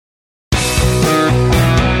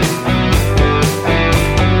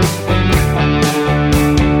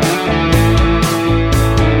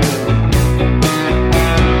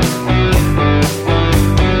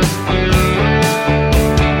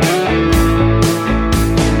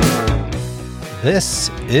This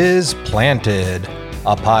is Planted,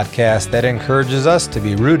 a podcast that encourages us to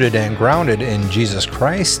be rooted and grounded in Jesus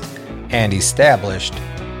Christ and established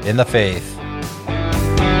in the faith.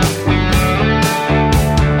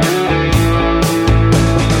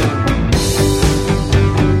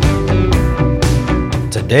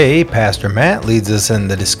 Today, Pastor Matt leads us in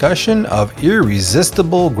the discussion of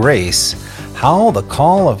irresistible grace, how the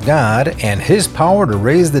call of God and His power to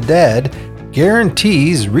raise the dead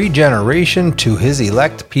guarantees regeneration to His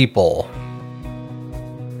elect people.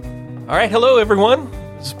 All right, hello everyone.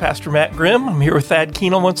 This is Pastor Matt Grimm. I'm here with Thad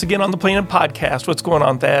Keenel once again on the Planted Podcast. What's going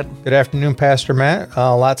on, Thad? Good afternoon, Pastor Matt.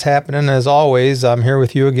 Lots happening as always. I'm here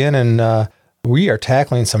with you again, and we are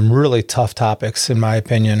tackling some really tough topics, in my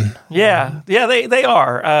opinion. Yeah, they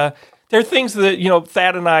are. They're things that,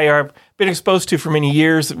 Thad and I have been exposed to for many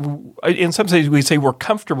years. In some cases, we say we're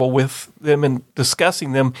comfortable with them and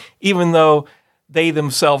discussing them, even though they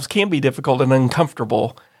themselves can be difficult and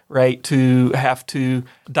uncomfortable, right, to have to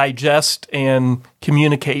digest and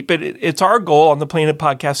communicate. But it's our goal on the Planted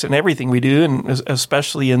Podcast and everything we do, and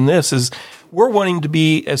especially in this, is we're wanting to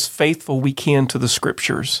be as faithful we can to the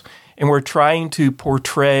Scriptures. And we're trying to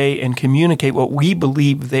portray and communicate what we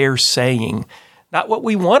believe they're saying, not what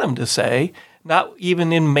we want them to say, not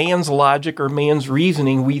even in man's logic or man's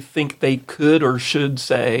reasoning we think they could or should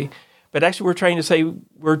say, but actually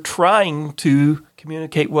we're trying to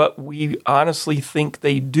communicate what we honestly think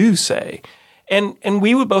they do say. And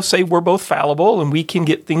we would both say we're both fallible and we can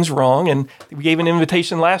get things wrong. And we gave an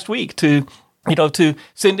invitation last week to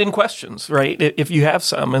send in questions, right, if you have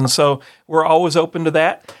some. And so we're always open to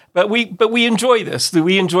that. But we enjoy this.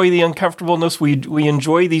 We enjoy the uncomfortableness. We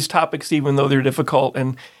enjoy these topics even though they're difficult,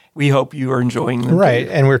 and we hope you are enjoying them. Right,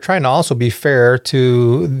 and we're trying to also be fair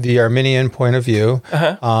to the Arminian point of view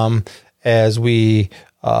as we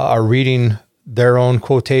are reading their own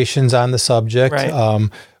quotations on the subject. Right.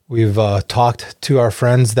 We've talked to our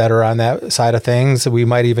friends that are on that side of things. We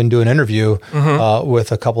might even do an interview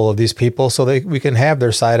with a couple of these people so we can have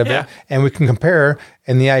their side of it and we can compare.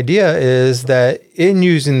 And the idea is that in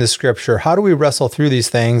using the Scripture, how do we wrestle through these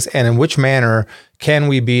things and in which manner can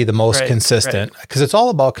we be the most consistent? Because it's all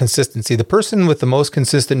about consistency. The person with the most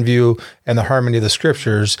consistent view and the harmony of the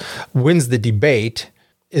Scriptures wins the debate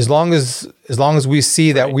as long as we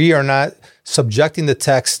see that we are not subjecting the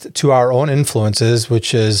text to our own influences,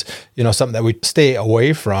 which is, something that we stay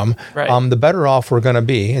away from, the better off we're going to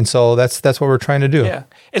be. And so that's what we're trying to do. Yeah.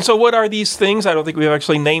 And so what are these things? I don't think we've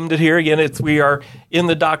actually named it here. Again, we are in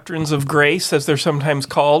the doctrines of grace, as they're sometimes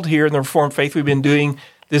called here in the Reformed faith. We've been doing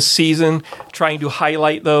this season, trying to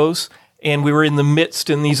highlight those. And we were in the midst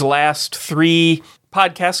in these last 3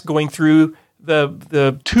 podcasts going through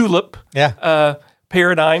the tulip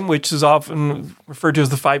paradigm, which is often referred to as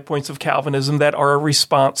the 5 points of Calvinism, that are a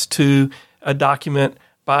response to a document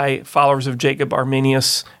by followers of Jacob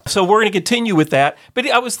Arminius. So we're going to continue with that. But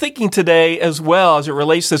I was thinking today as well as it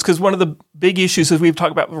relates to this, because one of the big issues as we've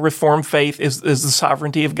talked about Reformed faith is the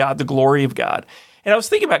sovereignty of God, the glory of God. And I was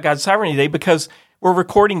thinking about God's sovereignty today because we're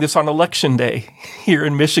recording this on Election Day here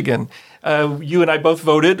in Michigan. You and I both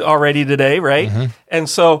voted already today, right? Mm-hmm. And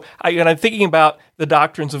so I'm thinking about the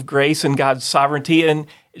doctrines of grace and God's sovereignty and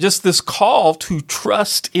just this call to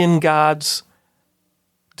trust in God's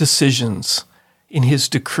decisions, in His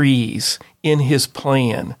decrees, in His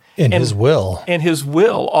plan. In His will. And His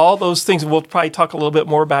will, all those things. We'll probably talk a little bit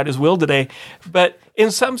more about His will today. But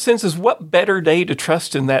in some senses, what better day to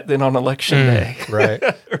trust in that than on Election Day? Right.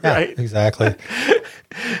 Right? Yeah, exactly.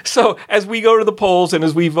 So as we go to the polls and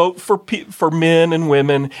as we vote for men and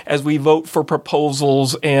women, as we vote for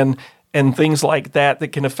proposals and things like that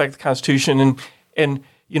can affect the Constitution, and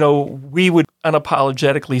we would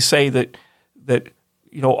unapologetically say that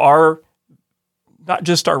our not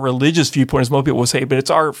just our religious viewpoint, as most people would say, but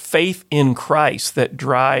it's our faith in Christ that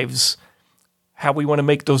drives how we want to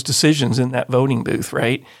make those decisions in that voting booth,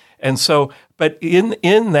 right? And so, but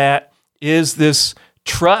in that is this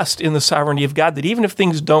trust in the sovereignty of God, that even if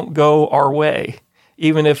things don't go our way,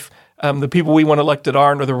 even if the people we want elected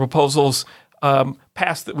aren't, or the proposals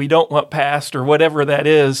passed that we don't want passed, or whatever that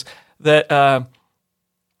is, that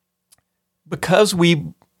because we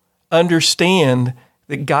understand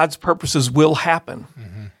that God's purposes will happen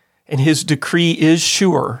and His decree is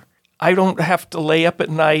sure, I don't have to lay up at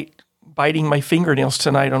night biting my fingernails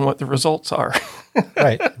tonight on what the results are.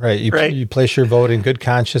 Right. You place your vote in good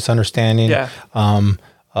conscience, understanding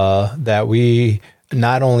that we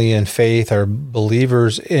not only in faith are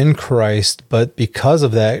believers in Christ, but because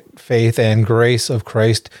of that faith and grace of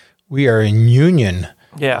Christ, we are in union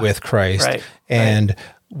with Christ. Right. And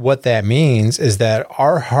what that means is that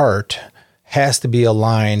our heart has to be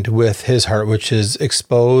aligned with his heart, which is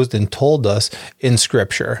exposed and told us in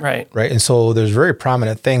Scripture. Right. Right. And so there's very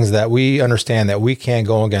prominent things that we understand that we can't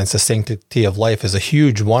go against. The sanctity of life is a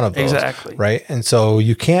huge one of those. Exactly. Right. And so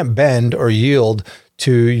you can't bend or yield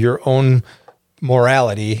to your own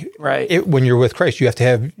morality. Right. When you're with Christ, you have to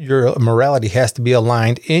have your morality has to be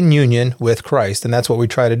aligned in union with Christ. And that's what we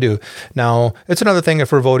try to do. Now, it's another thing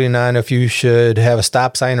if we're voting on if you should have a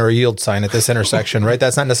stop sign or a yield sign at this intersection, right?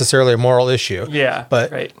 That's not necessarily a moral issue. Yeah.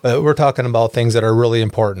 But we're talking about things that are really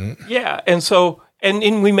important. Yeah. And so,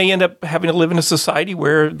 and we may end up having to live in a society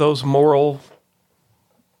where those moral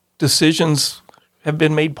decisions have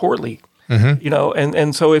been made poorly. You know,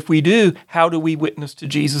 and so if we do, how do we witness to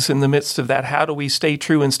Jesus in the midst of that? How do we stay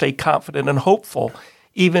true and stay confident and hopeful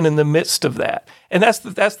even in the midst of that? And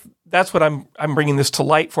that's what I'm bringing this to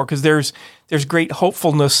light for, because there's great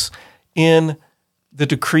hopefulness in the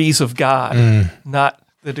decrees of God, not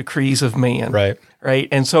the decrees of man. Right.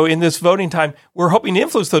 And so in this voting time, we're hoping to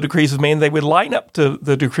influence the decrees of man. They would line up to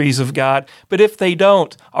the decrees of God. But if they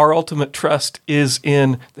don't, our ultimate trust is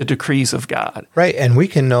in the decrees of God. Right. And we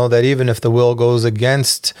can know that even if the will goes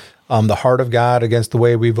against the heart of God, against the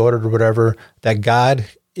way we voted or whatever, that God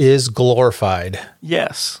is glorified.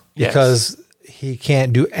 Yes. Because he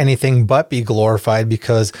can't do anything but be glorified,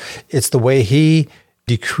 because it's the way he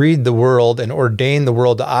decreed the world and ordained the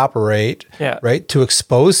world to operate, right? To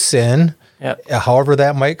expose sin, however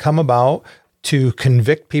that might come about, to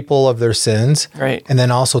convict people of their sins, right? And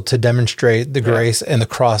then also to demonstrate the grace and the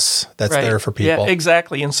cross that's there for people. Yeah,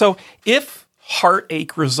 exactly. And so if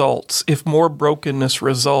heartache results, if more brokenness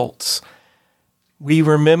results, we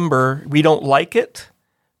remember we don't like it,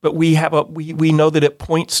 but we know that it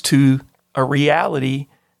points to a reality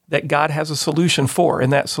that God has a solution for,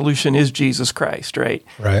 and that solution is Jesus Christ, right?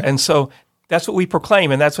 Right. And so that's what we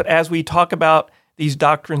proclaim, and that's what, as we talk about these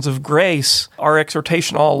doctrines of grace, our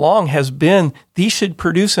exhortation all along has been, these should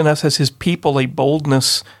produce in us as his people a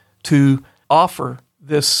boldness to offer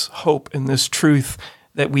this hope and this truth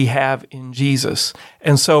that we have in Jesus.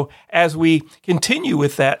 And so as we continue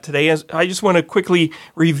with that today, I just want to quickly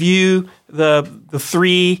review the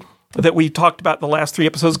three that we talked about the last three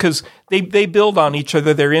episodes, because they build on each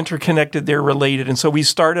other. They're interconnected. They're related. And so we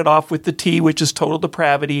started off with the T, which is total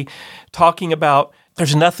depravity, talking about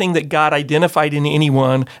there's nothing that God identified in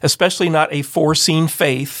anyone, especially not a foreseen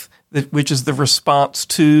faith, which is the response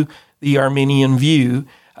to the Arminian view.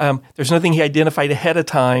 There's nothing he identified ahead of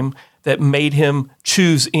time that made him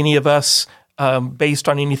choose any of us based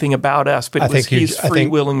on anything about us, but it was his free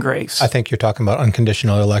will and grace. I think you're talking about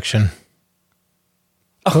unconditional election.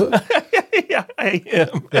 Yeah, I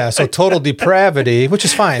am. Yeah, so total depravity, which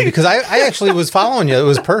is fine, because I actually was following you. It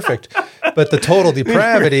was perfect. But the total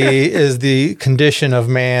depravity is the condition of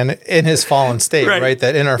man in his fallen state, right?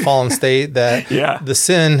 That in our fallen state, that the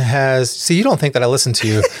sin has... See, you don't think that I listen to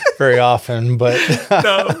you very often, but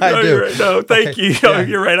I do. You're right. No, thank you. Yeah.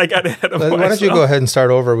 You're right. I got ahead of myself. Why don't you go ahead and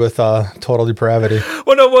start over with total depravity?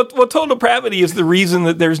 Well, total depravity is the reason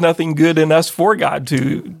that there's nothing good in us for God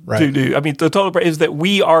to do. I mean, the total depravity is that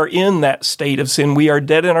we are in that state of sin. We are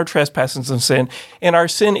dead in our trespasses and sin. And our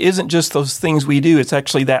sin isn't just those things we do. It's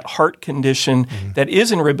actually that heart condition that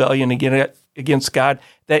is in rebellion against God,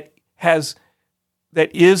 that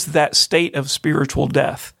is that state of spiritual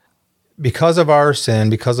death. Because of our sin,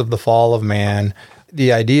 because of the fall of man,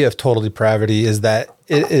 the idea of total depravity is that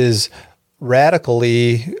it is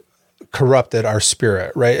radically corrupted our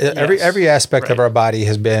spirit, right? Yes. Every aspect of our body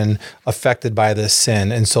has been affected by this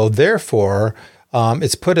sin. And so therefore,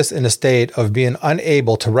 it's put us in a state of being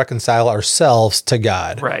unable to reconcile ourselves to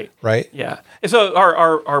God. Right? Yeah. And so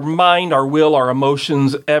our mind, our will, our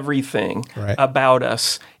emotions, everything about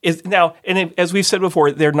us is now, and as we've said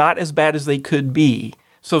before, they're not as bad as they could be.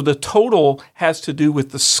 So the total has to do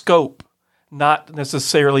with the scope, not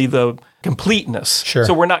necessarily the completeness. Sure.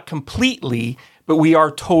 So we're not completely, but we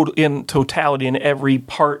are in totality, in every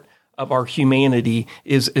part of our humanity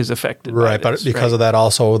is affected by this. But because of that,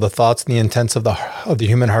 also the thoughts and the intents of the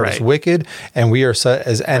human heart is wicked, and we are set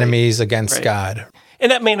as enemies against God.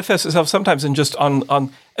 And that manifests itself sometimes in just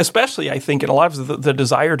on especially I think in a lot of the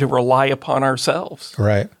desire to rely upon ourselves,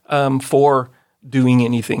 for doing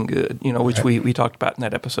anything good, which we talked about in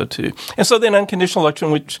that episode too. And so then unconditional election,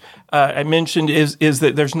 which I mentioned, is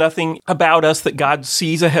that there's nothing about us that God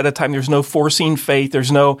sees ahead of time. There's no foreseen faith.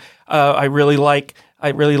 There's no I really like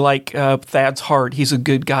Thad's heart. He's a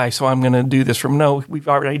good guy, so I'm going to do this. No, we've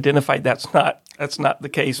already identified that's not the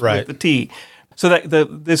case with the T. So that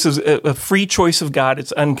this is a free choice of God.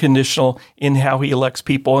 It's unconditional in how he elects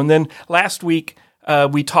people. And then last week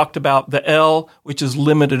we talked about the L, which is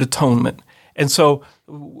limited atonement. And so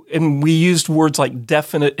and we used words like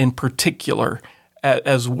definite and particular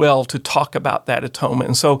as well to talk about that atonement.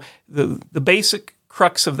 And so the basic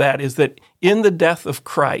crux of that is that in the death of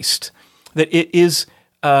Christ, that it is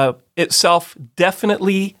itself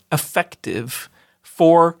definitely effective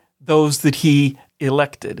for those that he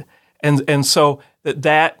elected. And so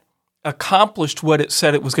that accomplished what it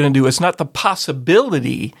said it was going to do. It's not the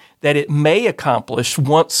possibility that it may accomplish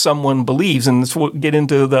once someone believes. And this will get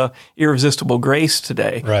into the irresistible grace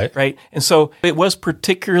today. Right. And so it was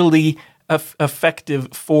particularly effective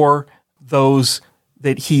for those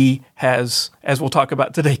that he has, as we'll talk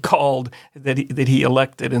about today, called, that he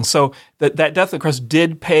elected. And so that death of Christ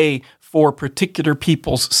did pay for particular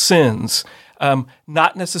people's sins.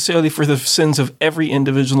 Not necessarily for the sins of every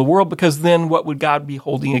individual in the world, because then what would God be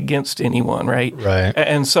holding against anyone, right? Right.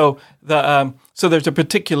 And so so there's a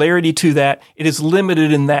particularity to that. It is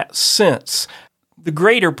limited in that sense. The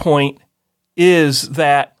greater point is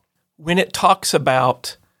that when it talks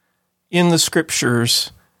about in the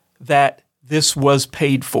Scriptures that this was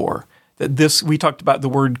paid for, that this, we talked about the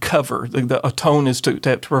word cover, the atone is to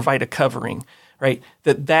provide a covering, right?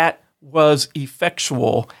 That was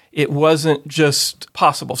effectual. It wasn't just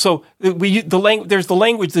possible. So there's the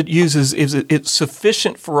language that uses is it's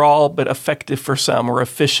sufficient for all, but effective for some, or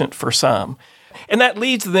efficient for some. And that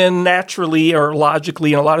leads then naturally or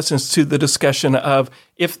logically in a lot of sense to the discussion of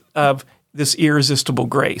this irresistible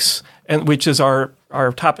grace, and which is our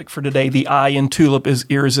topic for today. The I in TULIP is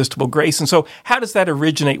irresistible grace. And so how does that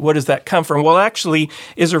originate? What does that come from? Well, actually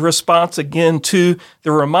is a response again to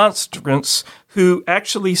the remonstrants, who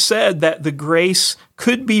actually said that the grace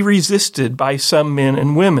could be resisted by some men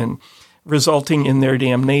and women, resulting in their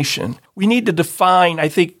damnation. We need to define, I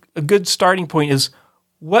think a good starting point is,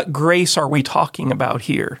 what grace are we talking about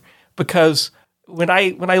here? Because when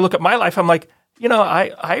I look at my life, I'm like,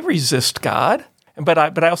 I resist God, but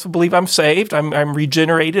I also believe I'm saved. I'm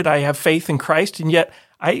regenerated. I have faith in Christ, and yet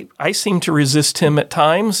I seem to resist him at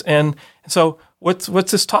times. And so what's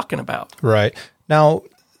this talking about? Right. Now,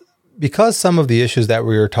 because some of the issues that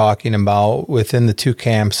we were talking about within the two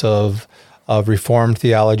camps of Reformed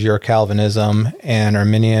theology or Calvinism and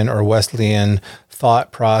Arminian or Wesleyan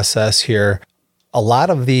thought process here, a lot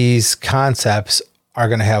of these concepts are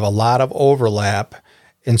going to have a lot of overlap.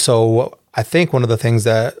 And so I think one of the things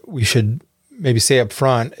that we should maybe say up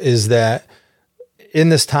front is that in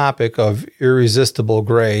this topic of irresistible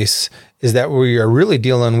grace is that we are really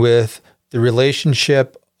dealing with the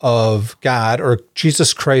relationship of God or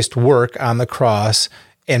Jesus Christ's work on the cross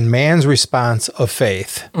and man's response of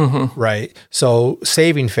faith, right? So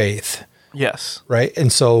saving faith. Yes. Right.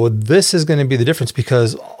 And so this is going to be the difference,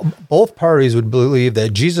 because both parties would believe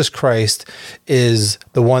that Jesus Christ is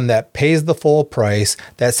the one that pays the full price,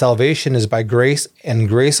 that salvation is by grace and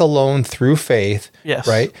grace alone through faith. Yes.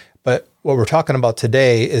 Right. But what we're talking about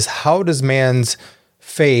today is, how does man's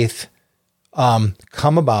faith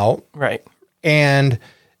come about? Right. And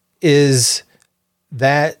is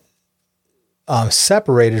that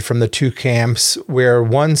separated from the two camps where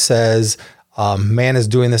one says man is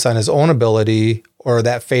doing this on his own ability, or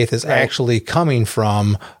that faith is actually coming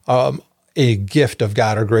from a gift of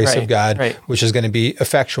God or grace of God, which is going to be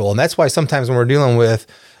effectual. And that's why sometimes when we're dealing with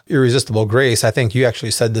irresistible grace, I think you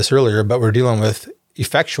actually said this earlier, but we're dealing with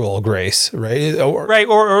effectual grace, right?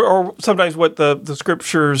 Or sometimes what the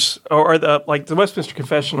scriptures or the Westminster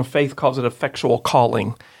Confession of Faith calls it effectual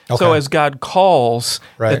calling. Okay. So as God calls,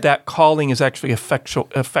 that calling is actually effectual.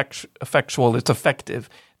 It's effective.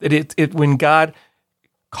 That it when God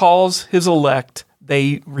calls his elect,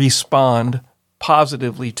 they respond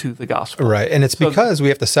positively to the gospel. Right. And it's because we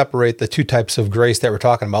have to separate the two types of grace that we're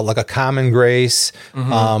talking about, like a common grace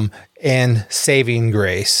and saving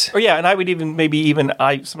grace. Oh, yeah. And I would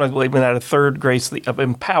I sometimes believe in that a third grace of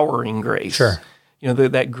empowering grace. Sure.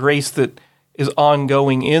 That grace that is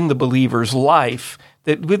ongoing in the believer's life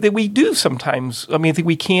that we do sometimes. I think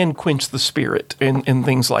we can quench the spirit and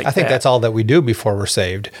things like that. I think that's all that we do before we're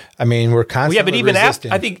saved. We're constantly but even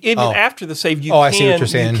resisting. After the saved, I see what you're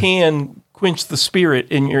saying. You can quench the spirit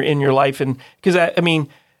in your life. And because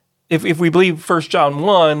if we believe 1 John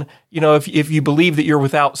 1, if you believe that you're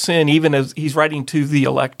without sin, even as he's writing to the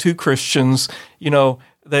elect, to Christians,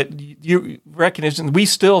 that you recognize we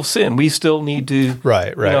still sin. We still need to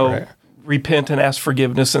repent and ask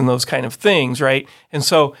forgiveness and those kind of things, right? And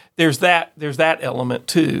so there's that element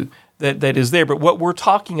too that is there. But what we're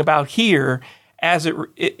talking about here, as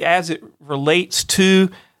it relates to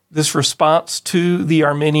this response to the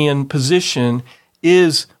Arminian position,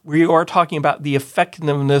 is we are talking about the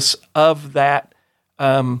effectiveness of that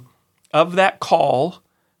call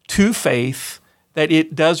to faith that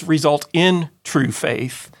it does result in true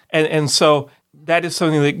faith. And so that is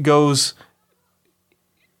something that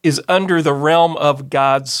is under the realm of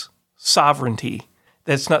God's sovereignty.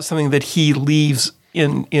 That's not something that he leaves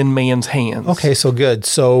in man's hands. Okay, so good.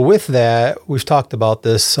 So with that, we've talked about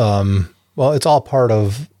this. It's all part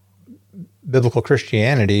of biblical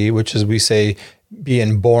Christianity, which is, we say,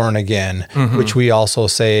 being born again, which we also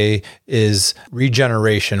say is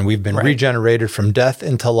regeneration. We've been regenerated from death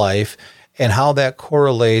into life, and how that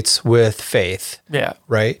correlates with faith. Yeah.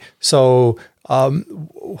 Right. So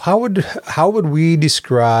how would we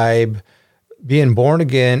describe being born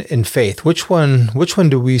again in faith? Which one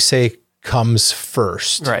do we say comes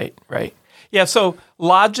first? Right. Yeah, so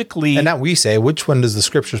logically... And not we say, which one does the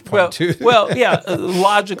scriptures point to?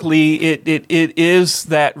 Logically, it is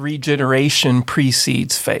that regeneration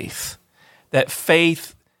precedes faith. That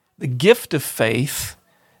faith, the gift of faith,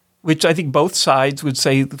 which I think both sides would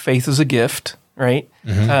say faith is a gift, right?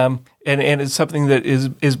 And it's something that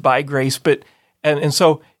is by grace, but and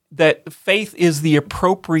so that faith is the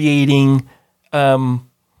appropriating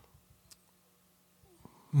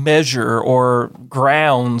measure or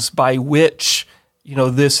grounds by which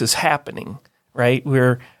this is happening, right?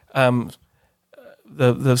 We're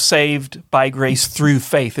the saved by grace through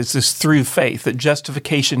faith. It's this through faith, that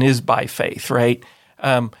justification is by faith, right?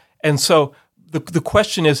 And so the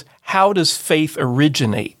question is, how does faith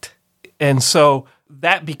originate? And so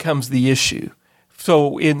that becomes the issue.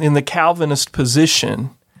 So in the Calvinist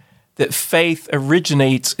position, that faith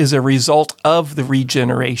originates as a result of the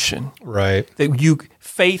regeneration. Right. That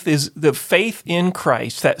faith in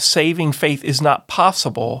Christ, that saving faith, is not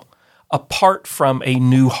possible apart from a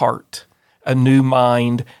new heart, a new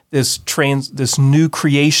mind, this new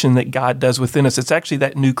creation that God does within us. It's actually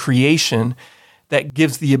that new creation that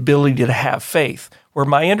gives the ability to have faith. Where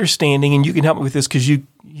my understanding, and you can help me with this because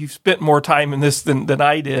you've spent more time in this than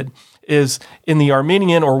I did, is in the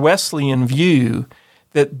Arminian or Wesleyan view,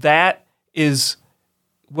 that is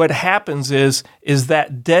what happens is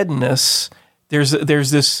that deadness. There's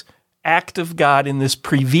this act of God in this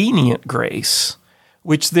prevenient grace,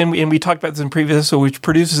 which then, and we talked about this in previous episode, which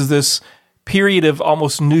produces this period of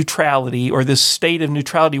almost neutrality, or this state of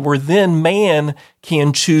neutrality where then man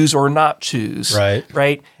can choose or not choose. Right.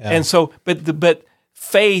 Yeah. And so, but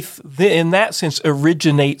faith in that sense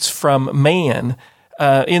originates from man,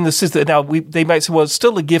 in the sense that now they might say, well, it's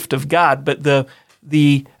still a gift of God, but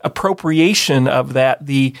the appropriation of that,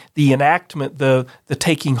 the enactment, the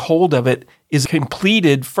taking hold of it is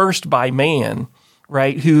completed first by man,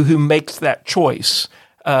 right? Who makes that choice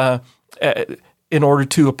in order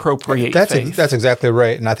to appropriate faith. That's exactly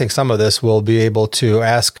right. And I think some of this we'll be able to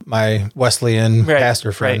ask my Wesleyan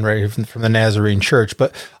pastor friend from the Nazarene Church.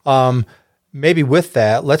 But maybe with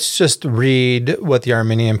that, let's just read what the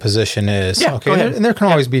Arminian position is. Yeah, okay. And there can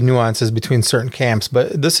always be nuances between certain camps,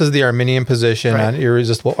 but this is the Arminian position on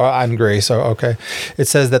irresistible, on grace. Okay. It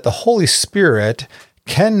says that the Holy Spirit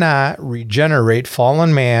cannot regenerate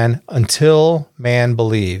fallen man until man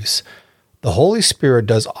believes. The Holy Spirit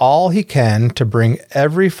does all he can to bring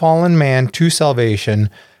every fallen man to salvation,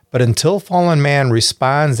 but until fallen man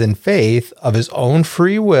responds in faith of his own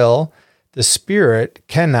free will, the Spirit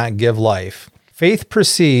cannot give life. Faith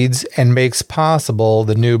precedes and makes possible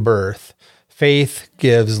the new birth. Faith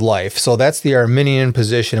gives life. So that's the Arminian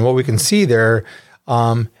position. And what we can see there,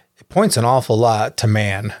 it points an awful lot to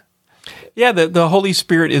man. Yeah, the Holy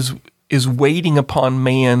Spirit is waiting upon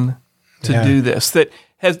man to do this. That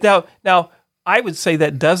has now I would say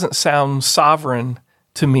that doesn't sound sovereign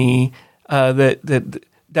to me. But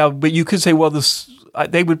you could say, well,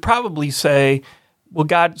 they would probably say, well,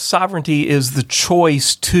 God's sovereignty is the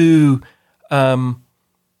choice to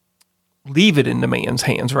leave it into man's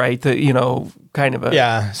hands, right? Kind of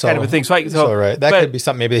a thing. So right. That could be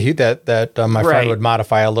something maybe that my friend would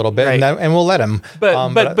modify a little bit, and we'll let him.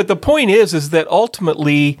 But the point is that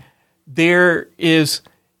ultimately there's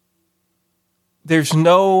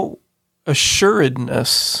no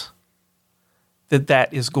assuredness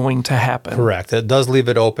that is going to happen. Correct. It does leave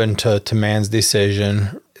it open to man's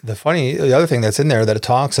decision. The other thing that's in there that it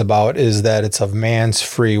talks about is that it's of man's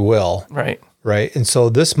free will. Right. And so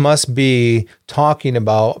this must be talking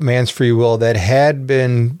about man's free will that had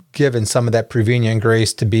been given some of that prevenient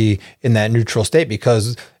grace to be in that neutral state,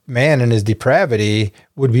 because man in his depravity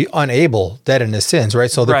would be unable, dead in his sins,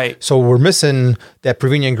 right? So so we're missing that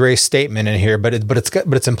prevenient grace statement in here, but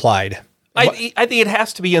it's implied. I think it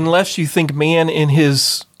has to be, unless you think man in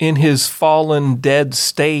his fallen dead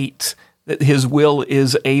state, that his will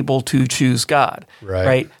is able to choose God,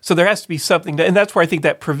 right? So there has to be something, and that's where I think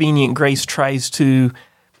that prevenient grace tries to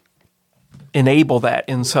enable that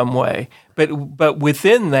in some way. but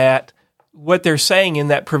within that, what they're saying in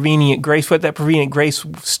that prevenient grace, what that prevenient grace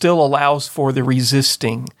still allows for the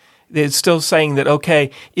resisting. It's still saying that,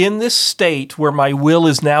 okay, in this state where my will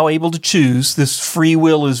is now able to choose, this free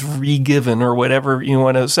will is re-given or whatever you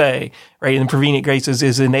want to say, right? And prevenient grace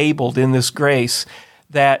is enabled in this grace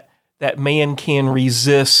that man can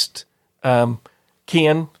resist,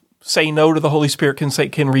 can say no to the Holy Spirit,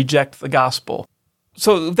 can reject the gospel.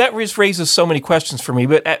 So that raises so many questions for me,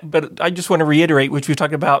 but I just want to reiterate, which we've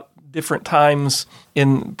talked about different times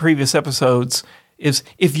in previous episodes, is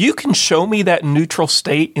if you can show me that neutral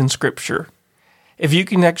state in Scripture, if you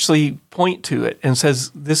can actually point to it and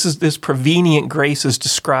says this prevenient grace is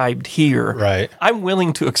described here, right, I'm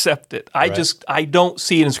willing to accept it. I don't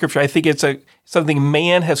see it in Scripture. I think it's something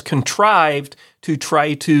man has contrived to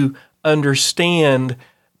try to understand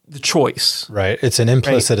the choice. Right. It's an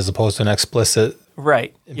implicit as opposed to an explicit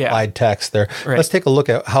implied text there. Right. Let's take a look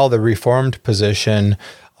at how the Reformed position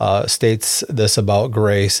states this about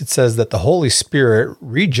grace. It says that the Holy Spirit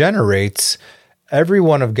regenerates every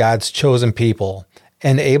one of God's chosen people,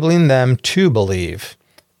 enabling them to believe.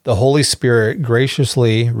 The Holy Spirit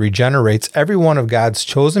graciously regenerates every one of God's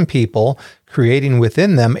chosen people, creating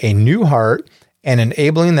within them a new heart and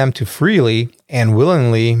enabling them to freely and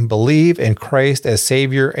willingly believe in Christ as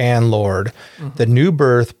Savior and Lord. Mm-hmm. The new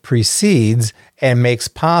birth precedes and makes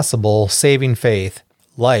possible saving faith.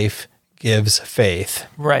 Life gives faith.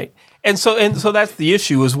 Right. And so that's the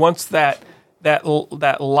issue, is once that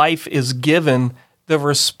life is given, the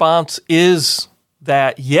response is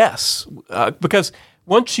that yes, because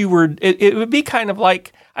once you were, it would be kind of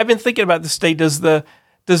like, I've been thinking about this today, does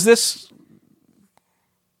this,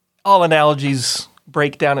 all analogies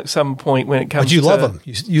break down at some point when it comes to... But you love them.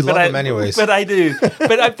 You love them anyways. But I do.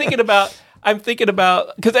 But I'm thinking about,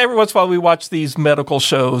 because every once in a while we watch these medical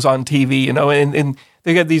shows on TV, and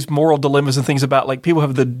they got these moral dilemmas and things about, like, people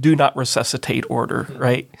have the do not resuscitate order,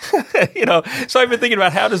 right? So I've been thinking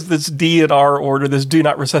about, how does this DNR order, this do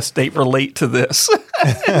not resuscitate, relate to this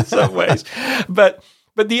in some ways? But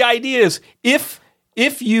the idea is, if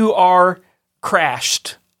you are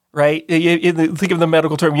crashed, right? Think of the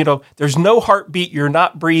medical term, there's no heartbeat, you're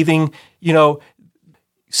not breathing,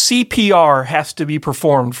 CPR has to be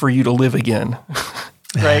performed for you to live again,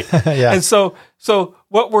 right? Yeah. And so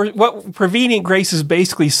what prevenient grace is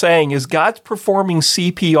basically saying is God's performing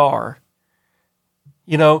CPR,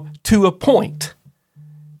 to a point.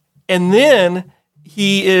 And then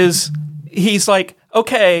he's like,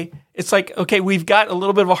 okay, it's like, okay, we've got a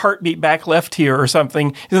little bit of a heartbeat back left here or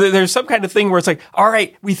something. There's some kind of thing where it's like, all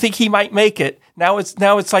right, we think he might make it. Now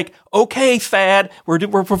it's like, okay, Thad, we're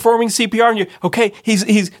performing CPR on you. Okay,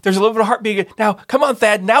 he's there's a little bit of heartbeat. Now, come on,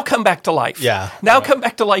 Thad, now come back to life. Yeah. Now come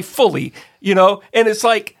back to life fully, and it's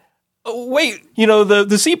like, oh, wait, the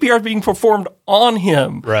CPR is being performed on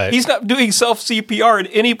him. Right. He's not doing self-CPR at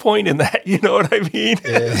any point in that, you know what I mean?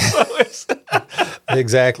 Yeah.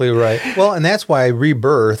 Exactly right. Well, and that's why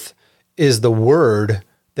rebirth is the word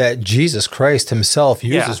that Jesus Christ himself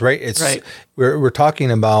uses, right? It's right. We're talking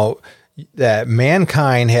about that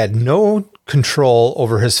mankind had no control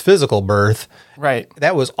over his physical birth. Right.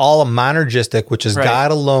 That was all a monergistic, which is right.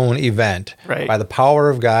 God alone event, right. by the power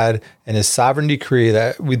of God and his sovereign decree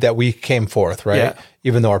that we came forth, right? Yeah.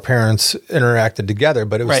 Even though our parents interacted together,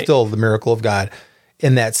 but it was right. still the miracle of God.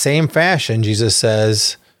 In that same fashion, Jesus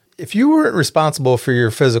says, if you weren't responsible for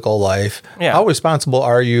your physical life, how responsible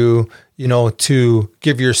are you, to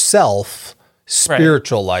give yourself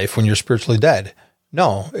spiritual life when you're spiritually dead?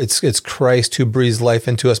 No, it's Christ who breathes life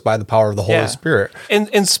into us by the power of the Holy Spirit.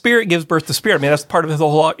 And Spirit gives birth to Spirit. I mean, that's part of the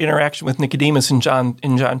whole interaction with Nicodemus in John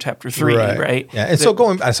chapter 3, right? Yeah. And so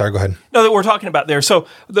go ahead. No, that we're talking about there. So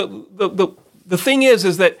the thing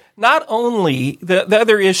is that not only the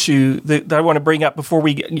other issue that I want to bring up before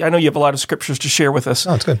I know you have a lot of scriptures to share with us.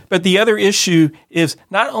 Oh, that's good. But the other issue is,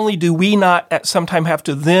 not only do we not at some time have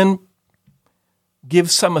to then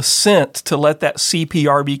give some assent to let that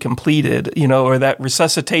CPR be completed, or that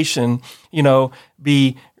resuscitation,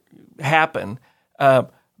 happen.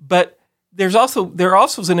 But there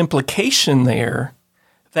also is an implication there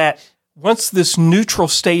that once this neutral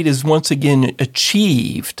state is once again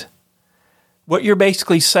achieved, what you're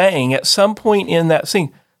basically saying at some point in that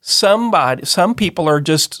thing, some people are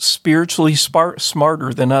just spiritually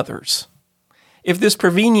smarter than others. If this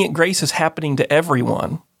prevenient grace is happening to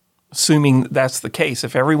everyone, assuming that's the case,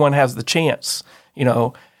 if everyone has the chance,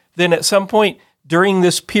 then at some point during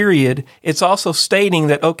this period, it's also stating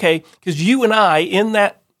that, okay, because you and I, in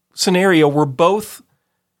that scenario, were both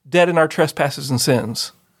dead in our trespasses and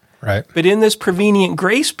sins. Right. But in this prevenient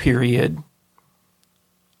grace period,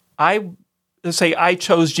 let's say I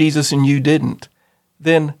chose Jesus and you didn't,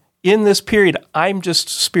 then in this period, I'm just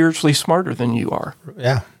spiritually smarter than you are.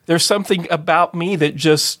 Yeah. There's something about me that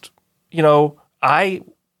just, I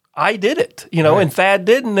did it, and Thad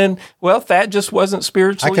didn't. And, Thad just wasn't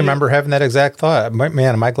spiritually. I can remember having that exact thought. Man,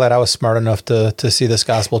 am I glad I was smart enough to see this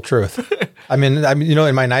gospel truth. I mean,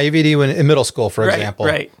 in my naivety in middle school, for example.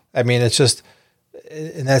 Right. I mean, it's just,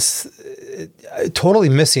 and that's totally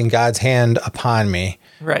missing God's hand upon me.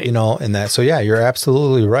 Right. In that. So yeah, you're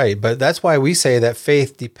absolutely right. But that's why we say that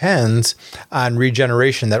faith depends on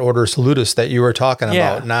regeneration, that order salutis that you were talking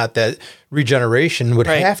about, not that regeneration would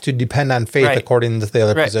have to depend on faith according to the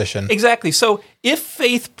other position. Exactly. So if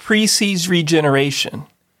faith precedes regeneration,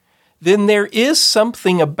 then there is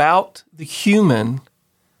something about the human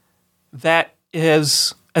that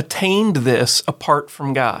has attained this apart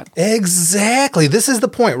from God. Exactly. This is the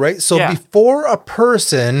point, right? So before a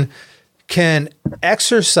person can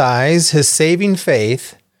exercise his saving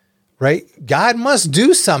faith, right? God must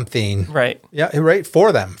do something. Right. Yeah, right,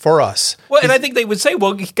 for them, for us. Well, and I think they would say,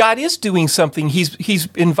 God is doing something. He's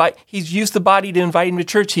used the body to invite him to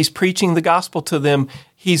church. He's preaching the gospel to them.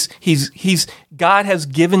 God has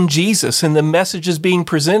given Jesus and the message is being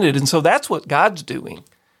presented. And so that's what God's doing.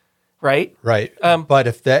 Right? Right.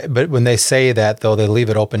 But when they say that, though, they leave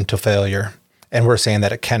it open to failure. And we're saying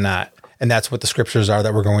that it cannot. And that's what the scriptures are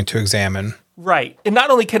that we're going to examine. Right. And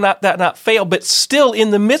not only cannot that not fail, but still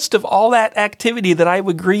in the midst of all that activity that I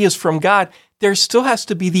would agree is from God, there still has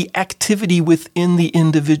to be the activity within the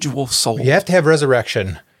individual soul. You have to have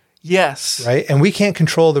resurrection. Yes. Right? And we can't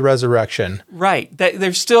control the resurrection. Right.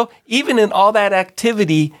 There's still, even in all that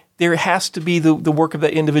activity, there has to be the work of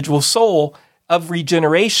the individual soul of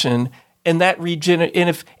regeneration. And that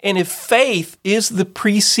if faith is the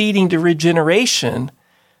preceding to regeneration,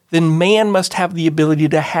 then man must have the ability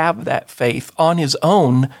to have that faith on his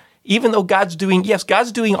own, even though God's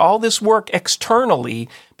doing all this work externally,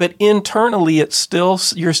 but internally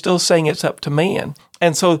you're still saying it's up to man.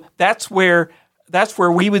 And so that's where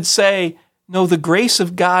we would say, no, the grace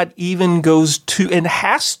of God even goes to and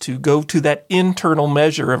has to go to that internal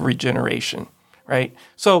measure of regeneration, right?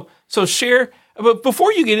 So share, but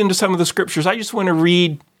before you get into some of the scriptures, I just want to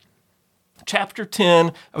read chapter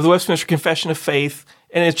 10 of the Westminster Confession of Faith,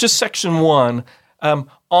 and it's just section 1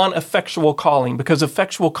 on effectual calling, because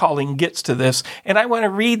effectual calling gets to this. And I want to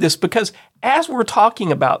read this because as we're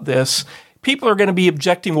talking about this, people are going to be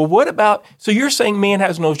objecting, what about, so you're saying man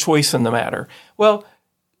has no choice in the matter. Well,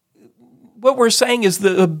 what we're saying is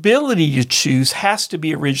the ability to choose has to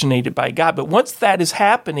be originated by God. But once that is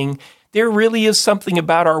happening, there really is something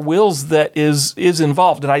about our wills that is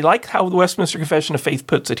involved. And I like how the Westminster Confession of Faith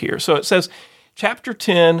puts it here. So it says, Chapter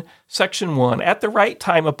 10, Section 1, at the right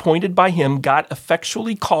time appointed by him, God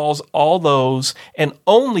effectually calls all those and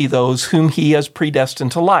only those whom he has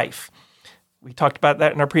predestined to life. We talked about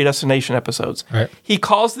that in our predestination episodes. Right. He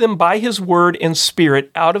calls them by his word and spirit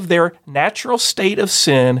out of their natural state of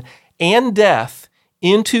sin and death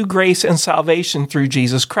into grace and salvation through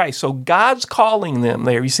Jesus Christ. So God's calling them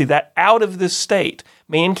there. You see that out of this state.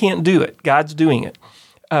 Man can't do it. God's doing it.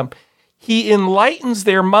 He enlightens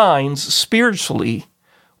their minds spiritually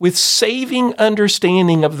with saving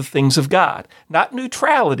understanding of the things of God. Not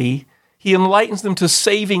neutrality. He enlightens them to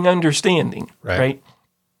saving understanding, right?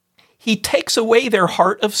 He takes away their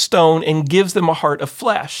heart of stone and gives them a heart of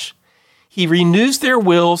flesh. He renews their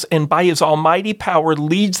wills and by his almighty power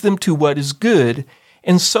leads them to what is good.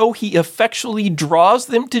 And so he effectually draws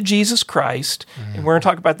them to Jesus Christ. And we're going to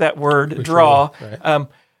talk about that word, draw. Right.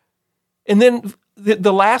 And then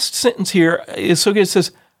the last sentence here is so good. It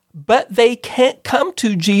says, but they can't come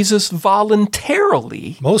to Jesus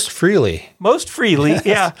voluntarily. Most freely, yes.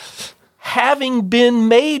 Yeah. Having been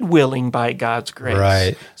made willing by God's grace.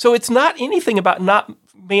 Right. So it's not anything about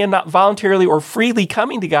man not voluntarily or freely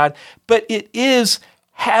coming to God, but it is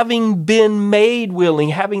having been made willing,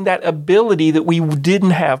 having that ability that we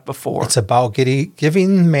didn't have before. It's about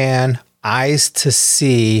giving man eyes to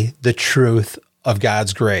see the truth of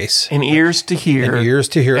God's grace. And ears to hear.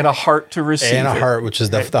 And a heart to receive. And a heart, which is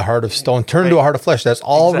the heart of stone, turned to a heart of flesh. That's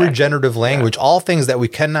all regenerative language, all things that we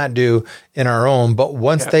cannot do in our own. But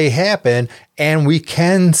once they happen and we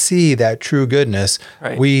can see that true goodness,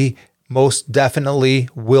 we most definitely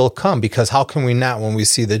will come, because how can we not when we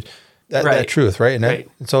see that truth, right? And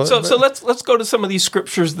so let's go to some of these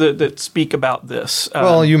scriptures that speak about this.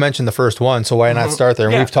 Well, you mentioned the first one, so why not start there?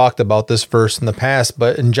 And we've talked about this verse in the past,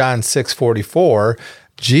 but in John 6:44,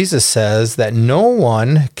 Jesus says that no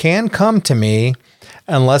one can come to me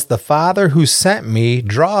unless the Father who sent me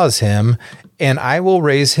draws him, and I will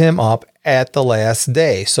raise him up at the last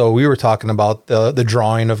day. So we were talking about the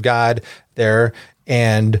drawing of God there,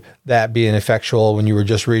 and that being effectual when you were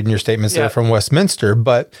just reading your statements there from Westminster.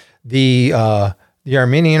 But the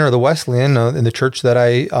Arminian or the Wesleyan in the church that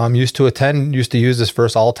I used to attend used to use this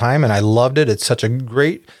verse all the time, and I loved it. It's such a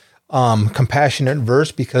great compassionate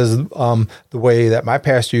verse because the way that my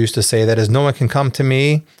pastor used to say that is, no one can come to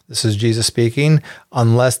me, this is Jesus speaking,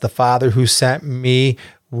 unless the Father who sent me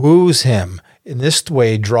woos him. In this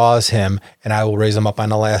way draws him, and I will raise him up on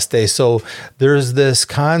the last day. So there's this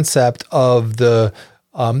concept of the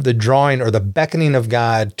drawing or the beckoning of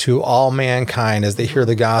God to all mankind as they hear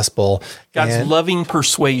the gospel. God's loving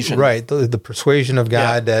persuasion. Right, the persuasion of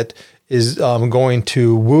God that is going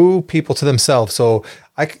to woo people to themselves. So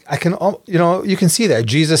I can, you can see that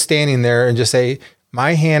Jesus standing there and just say,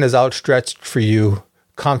 my hand is outstretched for you.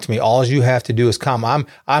 Come to me. All you have to do is come.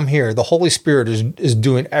 I'm here. The Holy Spirit is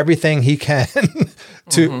doing everything he can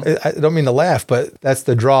to, I don't mean to laugh, but that's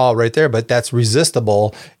the draw right there, but that's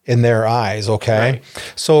resistible in their eyes. Okay.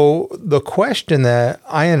 Right. So the question that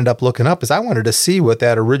I ended up looking up is I wanted to see what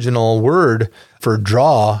that original word for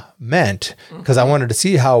draw meant, because I wanted to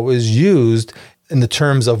see how it was used in the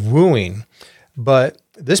terms of wooing. But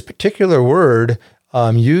this particular word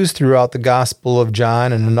used throughout the Gospel of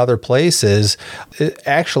John and in other places, it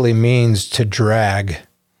actually means to drag.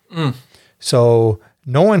 So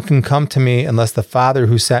no one can come to me unless the Father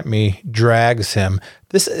who sent me drags him.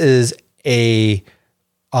 This is a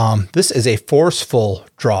forceful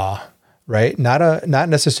draw, right? Not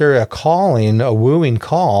necessarily a calling, a wooing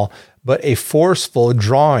call, but a forceful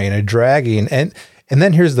drawing, a dragging. And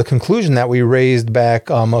then here's the conclusion that we raised back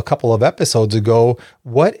a couple of episodes ago.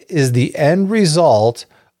 What is the end result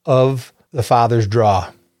of the Father's draw?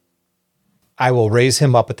 I will raise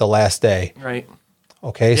him up at the last day. Right.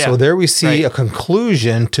 Okay, so there we see a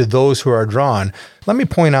conclusion to those who are drawn. Let me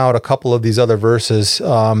point out a couple of these other verses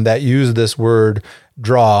that use this word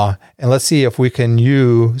draw, and let's see if we can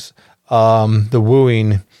use the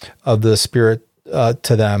wooing of the Spirit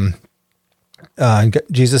to them.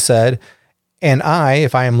 Jesus said, and I,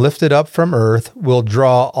 if I am lifted up from earth, will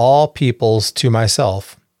draw all peoples to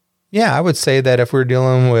myself. Yeah, I would say that if we're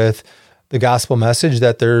dealing with the gospel message,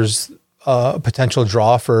 that there's a potential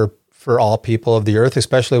draw for all people of the earth,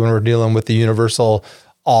 especially when we're dealing with the universal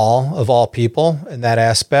all of all people in that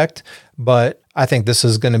aspect. But I think this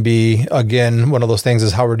is going to be, again, one of those things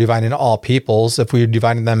is how we're dividing all peoples. If we're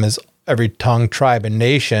dividing them as every tongue, tribe, and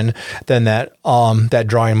nation, then that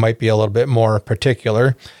drawing might be a little bit more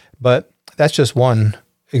particular. But that's just one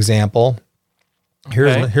example.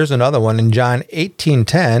 Here's another one. In John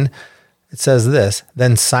 18:10, it says this,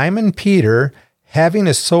 then Simon Peter, having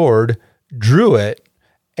a sword, drew it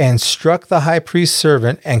and struck the high priest's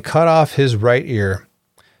servant and cut off his right ear.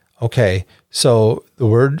 Okay, so the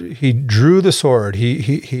word, he drew the sword.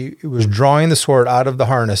 He was drawing the sword out of the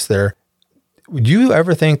harness there. Would you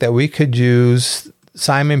ever think that we could use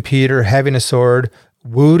Simon Peter having a sword,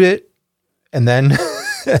 wooed it, and then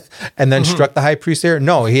struck the high priest there?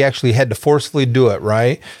 No, he actually had to forcefully do it,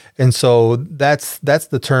 right? And so that's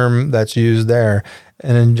the term that's used there.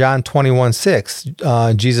 And in John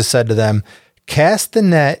 21:6, Jesus said to them, cast the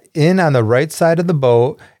net in on the right side of the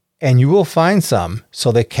boat, and you will find some.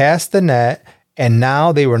 So they cast the net, and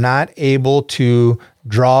now they were not able to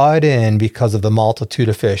draw it in because of the multitude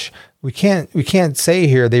of fish. We can't say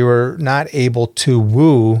here they were not able to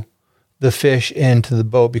woo the fish into the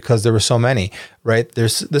boat because there were so many, right?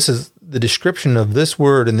 This is the description of this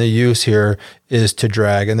word, and the use here is to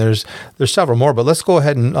drag. And there's several more, but let's go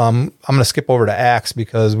ahead and I'm going to skip over to Acts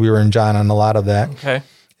because we were in John on a lot of that. Okay.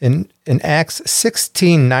 In Acts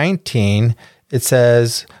 16:19, it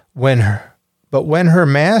says, when her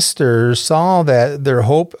masters saw that their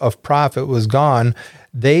hope of profit was gone,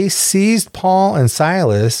 they seized Paul and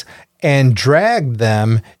Silas and dragged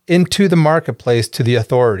them into the marketplace to the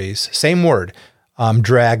authorities. Same word,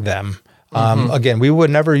 drag them. Again, we would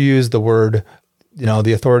never use the word,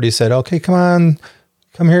 the authorities said, okay, come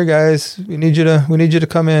here, guys. We need you to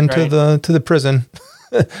come in to the prison.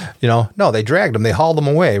 No, they dragged them. They hauled them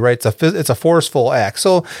away, right? It's a forceful act.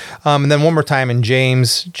 So, and then one more time in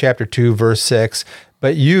James chapter 2, verse 6,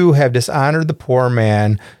 but you have dishonored the poor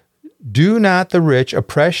man. Do not the rich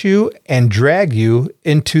oppress you and drag you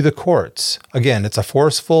into the courts? Again, it's a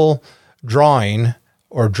forceful drawing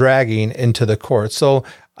or dragging into the courts. So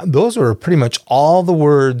those were pretty much all the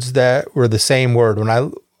words that were the same word. When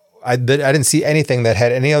I didn't see anything that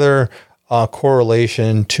had any other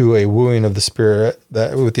correlation to a wooing of the Spirit,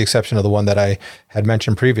 that, with the exception of the one that I had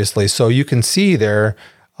mentioned previously. So you can see there,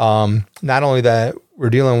 not only that we're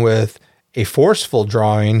dealing with a forceful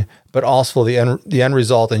drawing, but also the end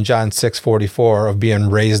result in John 6:44 of being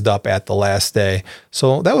raised up at the last day.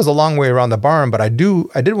 So that was a long way around the barn, but I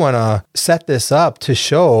did want to set this up to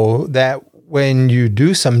show that when you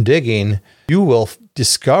do some digging, you will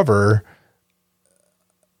discover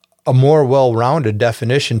a more well-rounded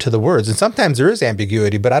definition to the words. And sometimes there is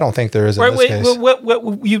ambiguity, but I don't think there is in this case.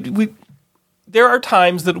 There are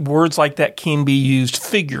times that words like that can be used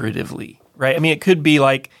figuratively, right? I mean, it could be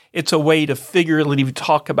like it's a way to figuratively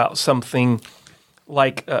talk about something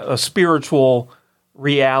like a spiritual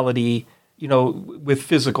reality, with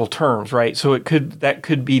physical terms, right? So that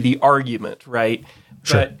could be the argument, right?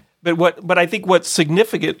 Sure. But I think what's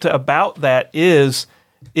significant about that is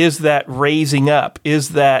that raising up, is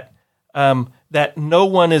that that no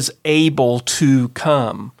one is able to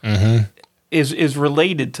come, is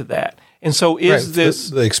related to that. And so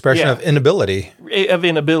this the expression of inability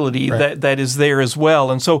right. that is there as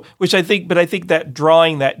well. And so, I think that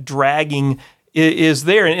drawing, that dragging is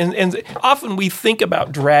there. And often we think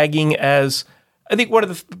about dragging as, I think one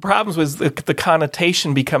of the problems was the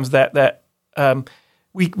connotation becomes that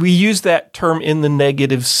we use that term in the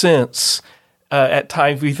negative sense. At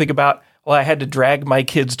times we think about, well, I had to drag my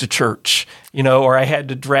kids to church, or I had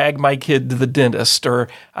to drag my kid to the dentist, or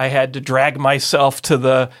I had to drag myself to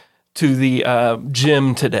the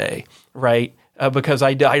gym today, right? Because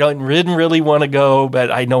I didn't really want to go,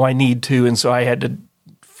 but I know I need to, and so I had to,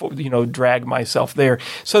 drag myself there.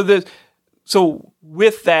 So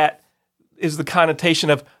with that is the connotation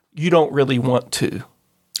of you don't really want to,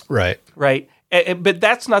 right? But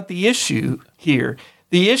that's not the issue here.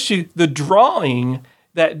 The issue, the drawing,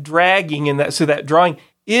 that dragging, and that drawing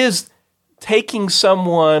is taking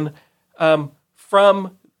someone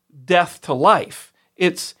from death to life.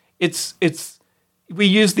 It's we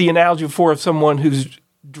use the analogy before of someone who's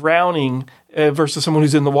drowning versus someone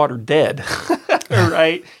who's in the water dead,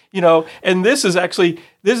 right? And this is actually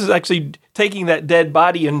taking that dead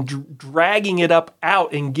body and dragging it up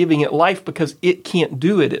out and giving it life because it can't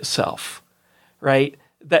do it itself, right?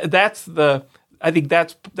 I think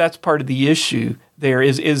that's part of the issue. There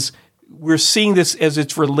is we're seeing this as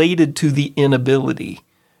it's related to the inability,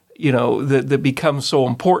 that becomes so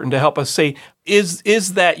important to help us say, is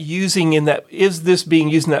this being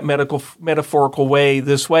used in that metaphorical way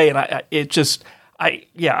this way? And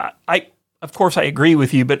of course I agree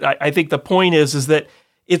with you, but I think the point is that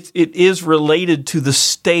it is related to the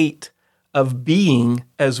state of being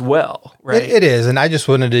as well, right? It is, and I just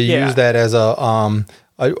wanted to use that as a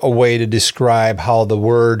way to describe how the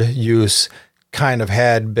word use kind of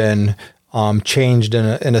had been changed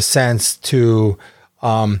in a sense to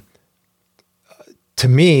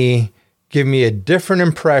me, give me a different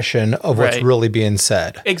impression of what's really being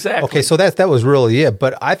said. Exactly. Okay, so that was really it.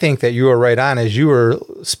 But I think that you were right on as you were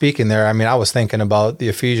speaking there. I mean, I was thinking about the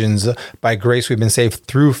Ephesians, by grace we've been saved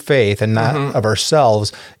through faith and not of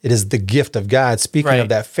ourselves. It is the gift of God. Speaking of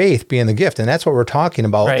that faith being the gift, and that's what we're talking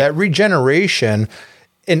about. Right. That regeneration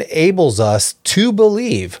enables us to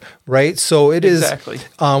believe, right? So it is,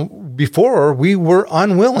 before we were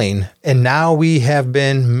unwilling and now we have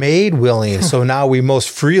been made willing. So now we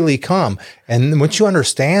most freely come. And once you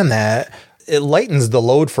understand that, it lightens the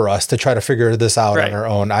load for us to try to figure this out on our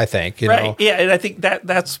own, I think, you know? Yeah. And I think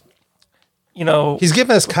that's, he's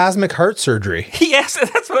given us cosmic heart surgery. Yes.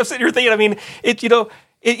 That's what I'm sitting here thinking. I mean,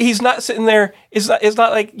 he's not sitting there. It's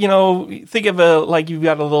not like, think of like you've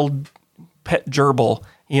got a little pet gerbil,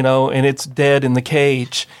 and it's dead in the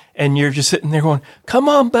cage, and you're just sitting there going, come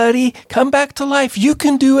on, buddy, come back to life. You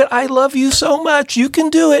can do it. I love you so much. You can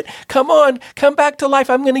do it. Come on, come back to life.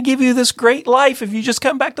 I'm going to give you this great life. If you just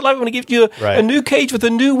come back to life, I'm going to give you a new cage with a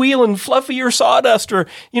new wheel and fluffier sawdust, or,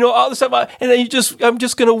 all this stuff. And then I'm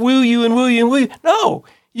just going to woo you and woo you and woo you. No,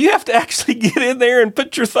 you have to actually get in there and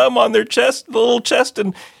put your thumb on their chest, the little chest,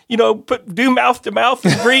 and do mouth to mouth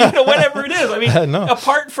and breathe, whatever it is. I mean,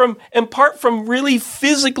 apart from really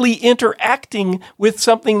physically interacting with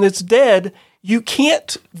something that's dead, you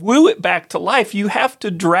can't woo it back to life. You have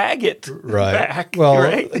to drag it back.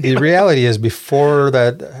 Well, the reality is before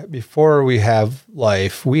we have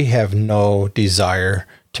life, we have no desire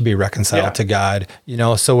to be reconciled to God.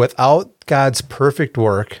 So without God's perfect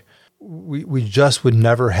work, we just would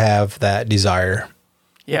never have that desire.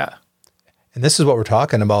 Yeah. And this is what we're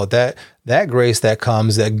talking about, that grace that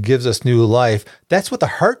comes, that gives us new life. That's what the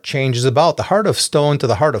heart change is about. The heart of stone to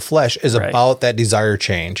the heart of flesh is about that desire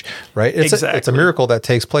change, right? It's a miracle that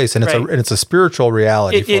takes place, and it's a spiritual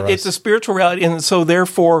reality for us. It's a spiritual reality, and so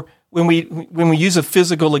therefore, when we use a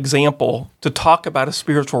physical example to talk about a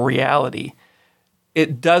spiritual reality,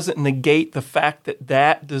 it doesn't negate the fact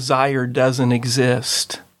that desire doesn't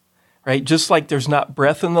exist. right? Just like there's not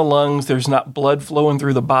breath in the lungs, there's not blood flowing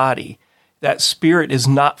through the body. That spirit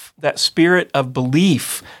of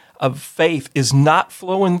belief, of faith is not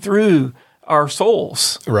flowing through our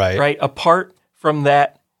souls, right? Apart from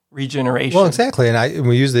that regeneration. Well, exactly. And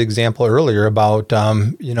we used the example earlier about,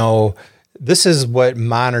 this is what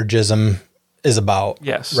monergism is about.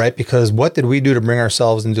 Yes. Right? Because what did we do to bring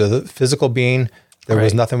ourselves into the physical being? There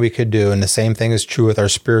was nothing we could do. And the same thing is true with our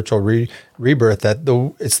spiritual rebirth,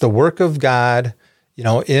 that it's the work of God,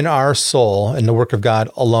 in our soul, and the work of God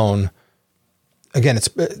alone. Again, it's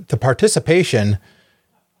the participation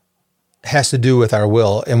has to do with our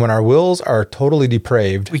will. And when our wills are totally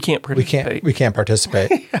depraved, we can't participate. We can't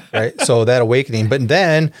participate, right? So that awakening. But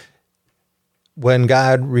then when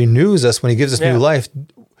God renews us, when he gives us new life,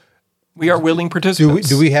 we are willing participants.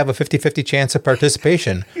 Do we have a 50-50 chance of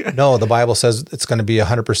participation? No, the Bible says it's going to be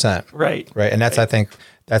 100%. Right. Right. And that's, I think,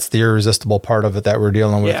 that's the irresistible part of it that we're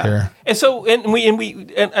dealing with here. And so,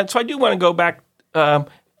 so I do want to go back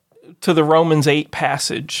to the Romans 8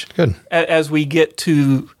 passage. Good. As we get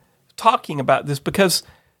to talking about this, because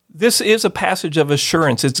this is a passage of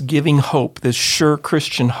assurance. It's giving hope, this sure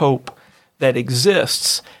Christian hope that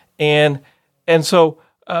exists. And so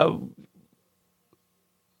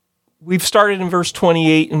we've started in verse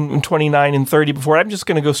 28 and 29 and 30 before. I'm just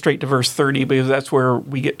going to go straight to verse 30 because that's where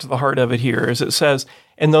we get to the heart of it here, as it says,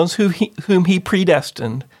 and those whom he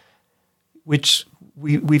predestined, which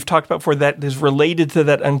we've talked about before, that is related to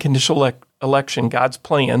that unconditional election, God's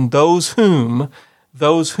plan, those whom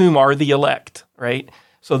are the elect, right?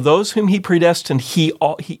 So those whom he predestined, he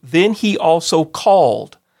also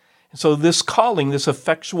called. And so this calling, this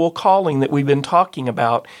effectual calling that we've been talking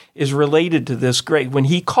about, is related to this grace. When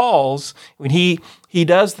he calls, when he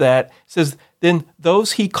does that, it says, then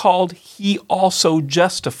those he called, he also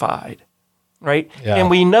justified, right? Yeah. And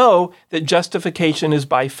we know that justification is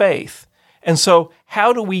by faith. And so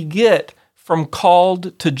how do we get from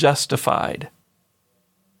called to justified?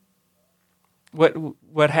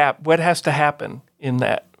 What has to happen in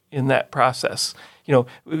that process?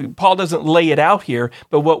 Paul doesn't lay it out here,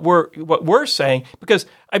 but what we're saying, because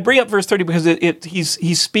I bring up verse 30 because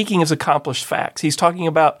he's speaking as accomplished facts. He's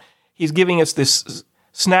giving us this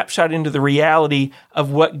snapshot into the reality of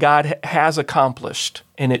what God has accomplished,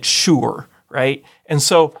 and it's sure, right? And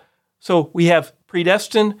so we have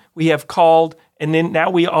predestined, we have called, and then now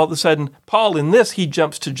we all of a sudden, Paul in this, he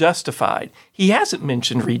jumps to justified. He hasn't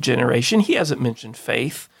mentioned regeneration. He hasn't mentioned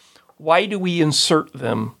faith. Why do we insert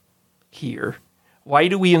them here? Why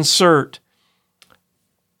do we insert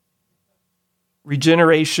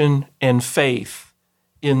regeneration and faith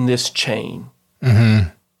in this chain? Mm-hmm.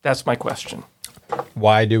 That's my question.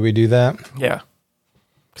 Why do we do that? Yeah.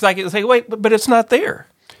 Because I can say, wait, but it's not there.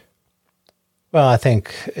 Well, I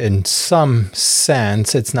think in some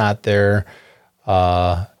sense it's not there,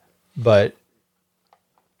 but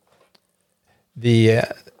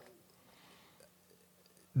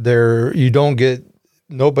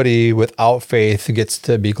nobody without faith gets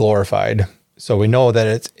to be glorified. So we know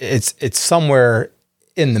that it's somewhere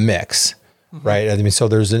in the mix, mm-hmm. right? I mean, so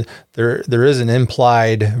there is an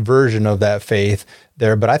implied version of that faith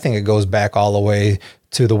there, but I think it goes back all the way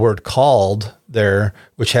to the word called there,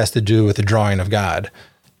 which has to do with the drawing of God.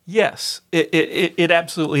 Yes, it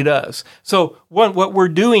absolutely does. So what we're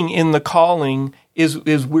doing in the calling is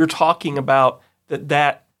we're talking about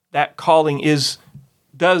that calling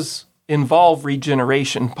does involve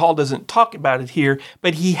regeneration. Paul doesn't talk about it here,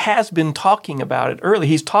 but he has been talking about it early.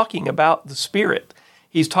 He's talking about the Spirit.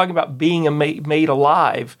 He's talking about being made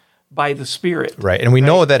alive by the Spirit. Right. And we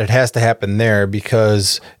know that it has to happen there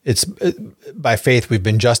because by faith we've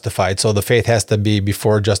been justified. So the faith has to be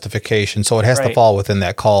before justification. So it has to fall within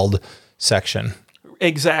that called section.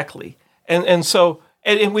 Exactly. And so,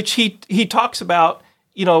 in which he talks about,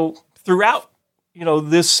 throughout,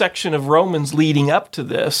 this section of Romans leading up to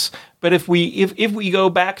this. But if we go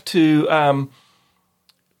back to,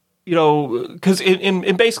 because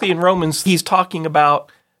in basically in Romans, he's talking about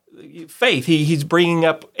faith. He's bringing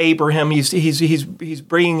up Abraham. He's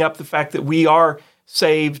bringing up the fact that we are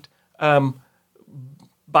saved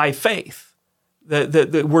by faith.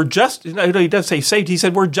 That we're just. He doesn't say saved. He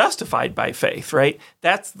said we're justified by faith. Right.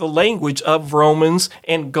 That's the language of Romans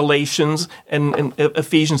and Galatians and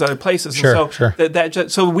Ephesians, other places. Sure. And so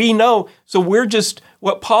so we know. So we're just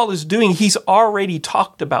what Paul is doing. He's already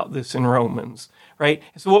talked about this in Romans. Right.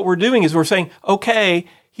 So what we're doing is we're saying, okay.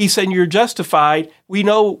 He's saying you're justified. We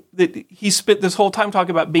know that he spent this whole time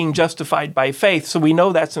talking about being justified by faith, so we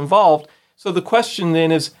know that's involved. So the question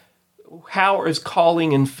then is, how is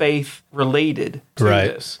calling and faith related to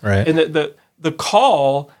this? Right. And the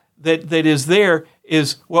call that is there,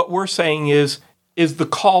 is what we're saying is the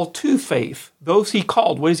call to faith. Those he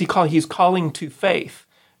called, what is he calling? He's calling to faith.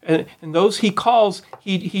 And those he calls,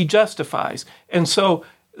 he justifies. And so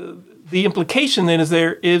the implication then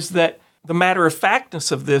is that the matter of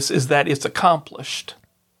factness of this is that it's accomplished,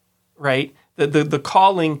 right? The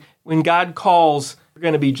calling, when God calls, we're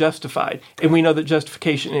going to be justified. And we know that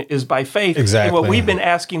justification is by faith. Exactly. And what we've been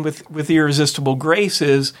asking with irresistible grace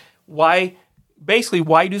is why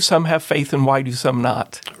do some have faith and why do some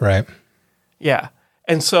not? Right. Yeah.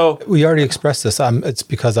 And so we already expressed this. It's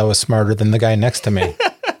because I was smarter than the guy next to me.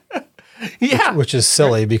 Yeah. Which is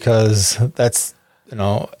silly because that's,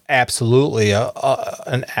 absolutely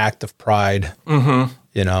an act of pride.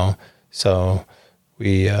 Mm-hmm. So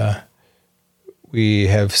we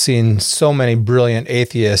have seen so many brilliant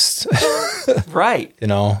atheists. Right.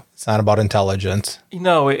 It's not about intelligence.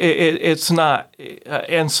 No, it's not.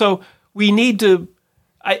 And so we need to,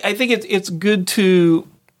 I think it's good to,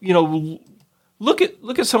 look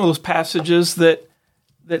at some of those passages that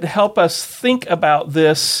help us think about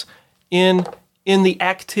this in the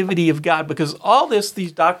activity of God, because all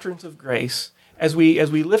these doctrines of grace, as we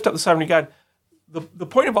lift up the sovereignty of God, the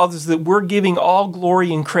point of all this is that we're giving all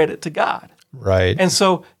glory and credit to God. Right. And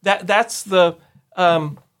so that's the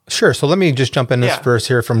Sure. So let me just jump in this verse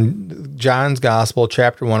here from John's Gospel,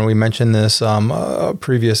 chapter 1. We mentioned this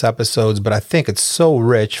previous episodes, but I think it's so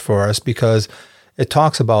rich for us because it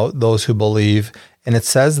talks about those who believe, and it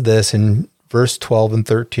says this in verse 12 and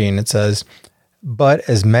 13. It says, "But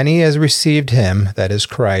as many as received him," that is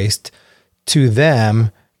Christ, "to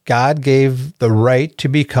them God gave the right to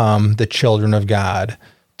become the children of God,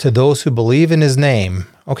 to those who believe in his name."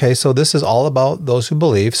 Okay, so this is all about those who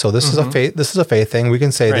believe. So this is a faith. This is a faith thing. We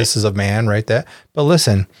can say this is of man, right? That. But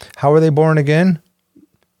listen, how are they born again?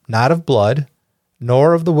 Not of blood,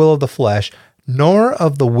 nor of the will of the flesh, nor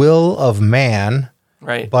of the will of man,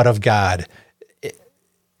 right, but of God.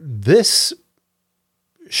 This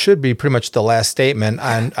should be pretty much the last statement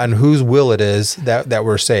on whose will it is that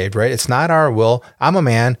we're saved, right? It's not our will. I'm a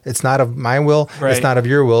man. It's not of my will. Right. It's not of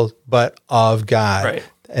your will, but of God. Right.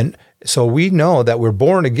 And so we know that we're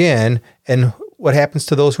born again, and what happens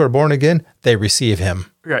to those who are born again? They receive him.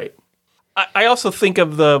 Right. I also think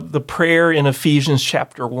of the prayer in Ephesians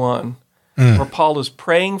chapter 1, where Paul is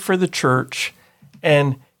praying for the church,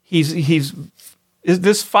 and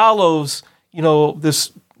this follows,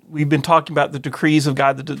 this. We've been talking about the decrees of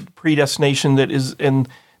God, the predestination that is in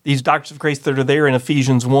these doctrines of grace that are there in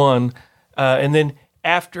Ephesians 1. And then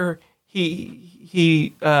after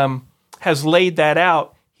he has laid that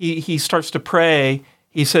out, he starts to pray.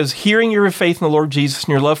 He says, "Hearing your faith in the Lord Jesus and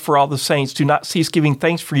your love for all the saints, do not cease giving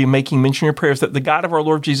thanks for you, making mention in your prayers, that the God of our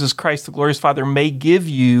Lord Jesus Christ, the glorious Father, may give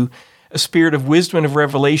you a spirit of wisdom and of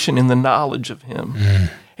revelation in the knowledge of him."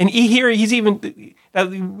 And he's even... Now,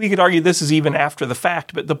 we could argue this is even after the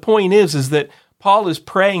fact, but the point is that Paul is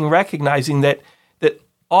praying, recognizing that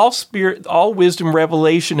all spirit, all wisdom,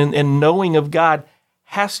 revelation, and knowing of God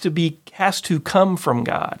has to come from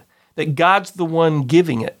God. That God's the one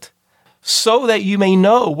giving it, so that you may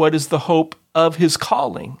know what is the hope of his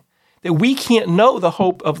calling. That we can't know the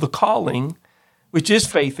hope of the calling, which is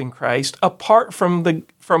faith in Christ, apart from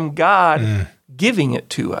God giving it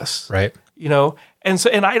to us. Right.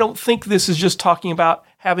 And I don't think this is just talking about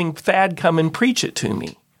having Thad come and preach it to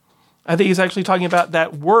me. I think he's actually talking about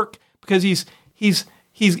that work, because he's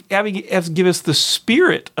having give us the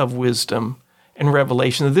spirit of wisdom and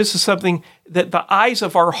revelation. That this is something that the eyes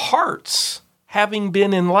of our hearts having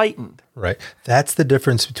been enlightened. Right. That's the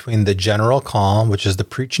difference between the general call, which is the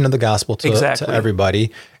preaching of the gospel to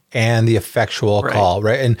everybody, and the effectual call.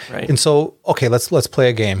 Right. And so, okay, let's play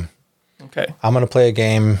a game. Okay. I'm going to play a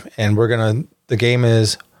game, and the game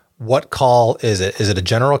is, what call is it? Is it a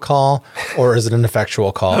general call or is it an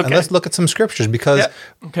effectual call? Okay. And let's look at some scriptures, because,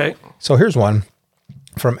 okay. So here's one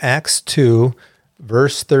from Acts 2,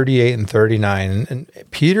 verse 38 and 39. And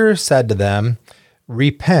Peter said to them,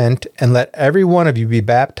 "Repent and let every one of you be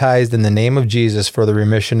baptized in the name of Jesus for the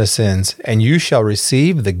remission of sins, and you shall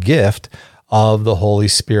receive the gift of the Holy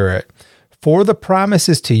Spirit. For the promise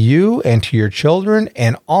is to you and to your children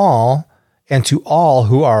and to all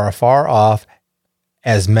who are afar off,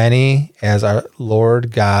 as many as our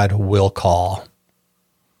Lord God will call."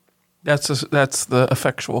 That's the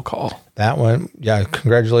effectual call. That one, yeah,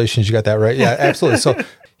 congratulations, you got that right. Yeah, absolutely. So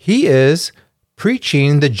he is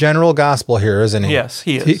preaching the general gospel here, isn't he? Yes,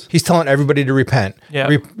 he is. He's telling everybody to repent. Yeah.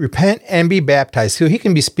 Repent and be baptized. So he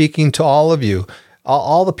can be speaking to all of you,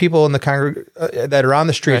 all the people in the that are on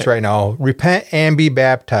the streets right now. Repent and be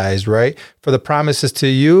baptized, right? For the promises to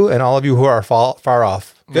you and all of you who are far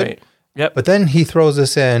off. Good? Right. Yep. But then he throws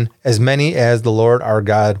us in, as many as the Lord our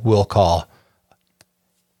God will call.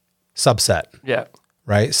 Subset. Yeah.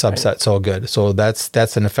 Right? Subset. Right. So good. So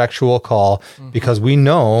that's an effectual call, because we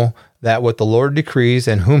know that what the Lord decrees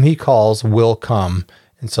and whom he calls will come.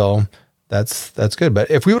 And so that's good. But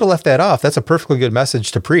if we would have left that off, that's a perfectly good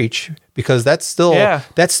message to preach, because that's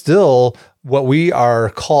still what we are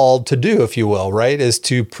called to do, if you will, right? Is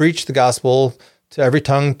to preach the gospel to every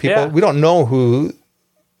tongue. People, we don't know who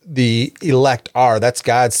the elect are. That's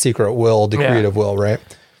God's secret will, decretive will, right?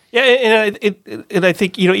 Yeah, and I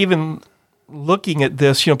think, even looking at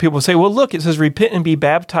this, people say, well, look, it says repent and be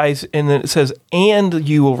baptized, and then it says, and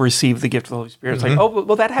you will receive the gift of the Holy Spirit. It's like, oh,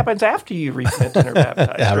 well, that happens after you repent and are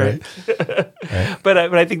baptized, right? Right. But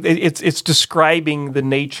I think it's describing the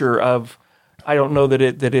nature of, I don't know that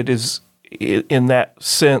it is in that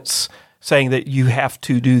sense saying that you have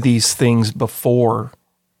to do these things before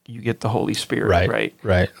you get the Holy Spirit,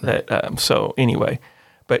 right? That, so anyway,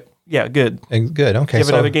 but yeah, good. Good, okay. You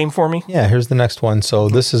have another game for me? Yeah, here's the next one. So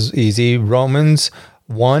this is easy. Romans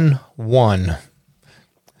 1:1.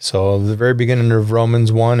 So the very beginning of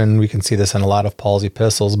Romans 1, and we can see this in a lot of Paul's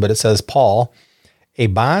epistles, but it says, Paul, a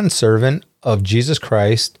bondservant of Jesus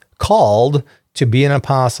Christ, called to be an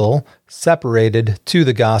apostle, separated to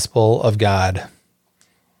the gospel of God.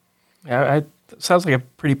 Yeah, it sounds like a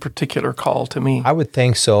pretty particular call to me. I would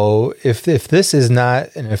think so. If this is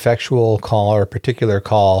not an effectual call or a particular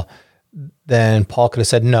call, then Paul could have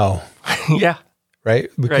said no. Yeah. Right?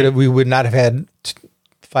 We would not have had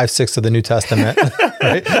 5/6 of the New Testament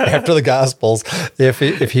right after the Gospels if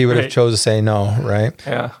he would have chose to say no, right?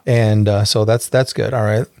 Yeah. And so that's good. All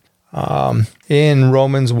right. In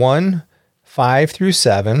Romans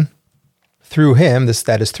 1:5-7, through him,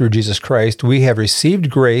 that is through Jesus Christ, we have received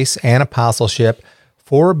grace and apostleship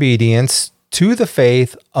for obedience to the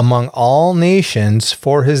faith among all nations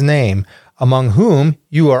for his name, among whom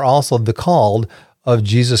you are also the called of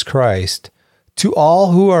Jesus Christ. To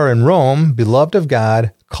all who are in Rome, beloved of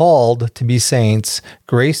God, called to be saints,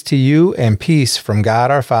 grace to you and peace from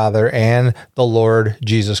God our Father and the Lord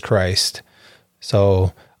Jesus Christ.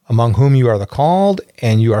 So, among whom you are the called,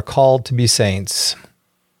 and you are called to be saints.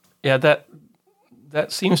 Yeah, that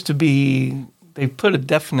seems to be, they put a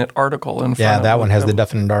definite article in front of it. Yeah, that one has the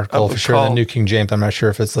definite article for sure. The New King James, I'm not sure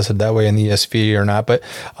if it's listed that way in the ESV or not, but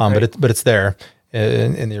it's there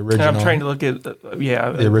in the original. And I'm trying to look at the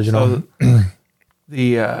original. So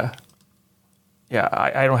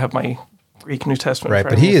I don't have my Greek New Testament. Right,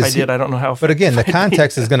 but if I did, I don't know how. But again, the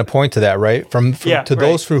context is going to point to that, right? To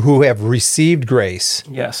those who have received grace.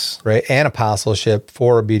 Yes. Right, and apostleship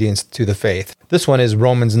for obedience to the faith. This one is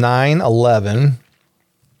Romans 9:11.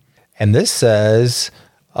 And this says,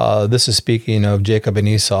 this is speaking of Jacob and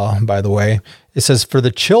Esau, by the way. It says, for the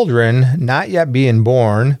children not yet being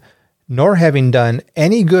born, nor having done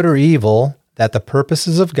any good or evil, that the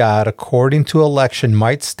purposes of God according to election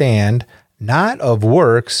might stand, not of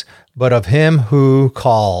works, but of him who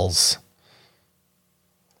calls.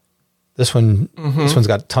 This one's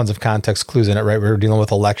got tons of context clues in it, right? We're dealing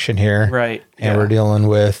with election here. Right. And we're dealing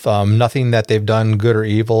with nothing that they've done good or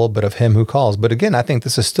evil, but of him who calls. But again, I think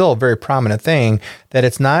this is still a very prominent thing, that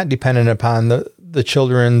it's not dependent upon the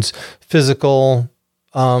children's physical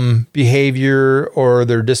behavior or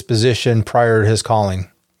their disposition prior to his calling.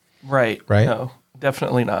 Right. Right? No,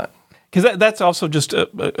 definitely not. Because that's also just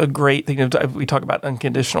a great thing. We talk about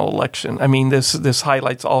unconditional election. I mean, this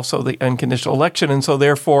highlights also the unconditional election. And so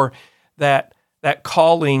therefore, that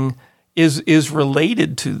calling is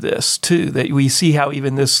related to this too, that we see how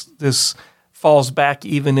even this falls back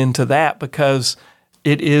even into that, because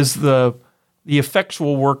it is the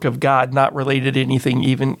effectual work of God, not related to anything,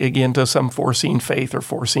 even again to some foreseen faith or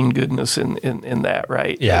foreseen goodness in that,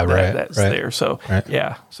 right? Yeah, that's there. So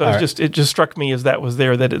yeah, so it just struck me as that was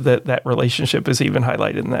there, that relationship is even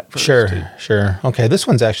highlighted in that verse. Sure. Okay, this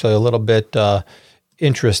one's actually a little bit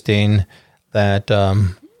interesting that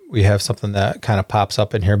we have something that kind of pops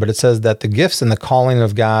up in here, but it says that the gifts and the calling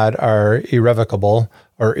of God are irrevocable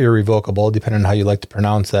or irrevocable, depending on how you like to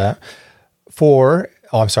pronounce that.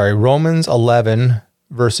 Romans 11,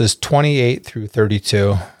 verses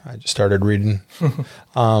 28-32. I just started reading.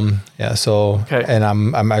 And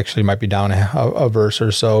I'm actually might be down a verse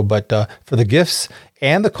or so, but for the gifts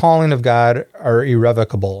and the calling of God are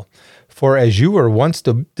irrevocable. For as you were once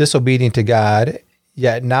disobedient to God,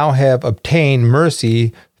 yet now have obtained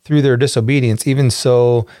mercy through their disobedience, even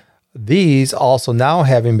so these also now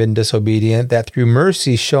having been disobedient, that through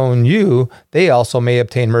mercy shown you, they also may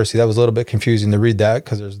obtain mercy. That was a little bit confusing to read that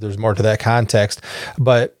because there's more to that context.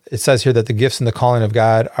 But it says here that the gifts and the calling of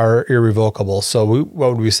God are irrevocable. So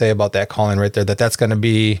what would we say about that calling right there? That's going to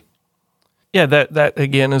be Yeah, that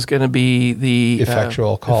again is going to be the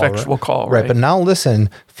effectual call. Effectual call, right? But now listen,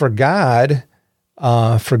 for God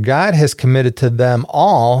has committed to them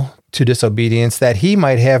all to disobedience, that he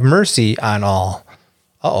might have mercy on all.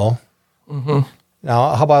 Mm-hmm.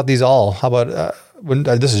 Now, how about these all? How about when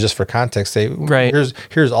this is just for context? Say, right.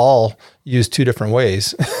 Here's all used two different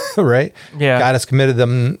ways, right? Yeah. God has committed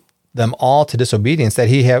them all to disobedience, that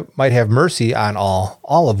he might have mercy on all.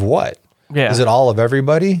 All of what? Yeah. Is it all of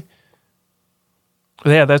everybody?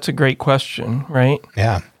 Yeah, that's a great question, right?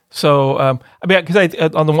 Yeah. So, because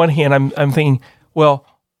on the one hand, I'm thinking, well,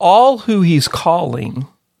 all who he's calling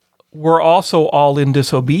were also all in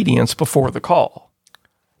disobedience before the call,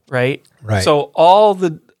 right? Right. So all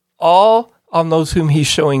on those whom he's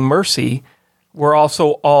showing mercy were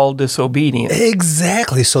also all disobedient.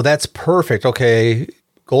 Exactly. So that's perfect. Okay,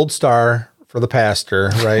 gold star for the pastor,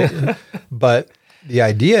 right? But the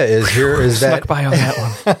idea is here is that, by on that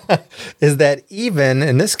one. is that even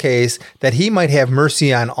in this case, that he might have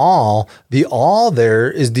mercy on all. The all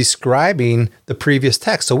there is describing the previous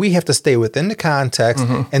text. So we have to stay within the context,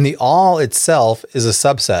 and the all itself is a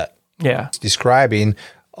subset. Yeah. It's describing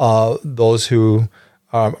those who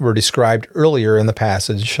were described earlier in the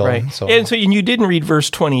passage. Right. And you didn't read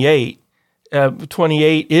verse 28.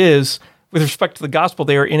 28 is, with respect to the gospel,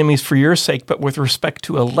 they are enemies for your sake, but with respect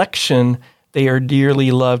to election, they are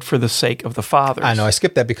dearly loved for the sake of the fathers. I know. I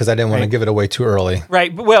skipped that because I didn't want to give it away too early.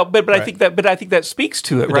 Right. Well, but I think that speaks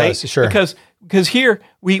to it, right? Does, sure. Because here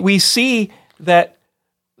we see that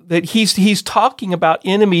he's talking about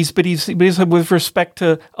enemies, but he's with respect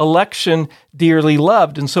to election, dearly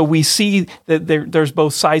loved, and so we see that there's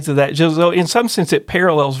both sides of that. So in some sense, it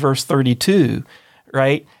parallels verse 32,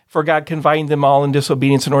 right? For God confined them all in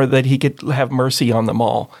disobedience in order that he could have mercy on them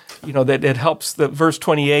all. That it helps. The verse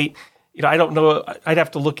 28. I don't know. I'd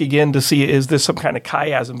have to look again to see, is this some kind of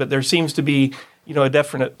chiasm? But there seems to be, a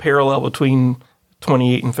definite parallel between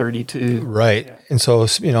 28 and 32. Right. Yeah. And so,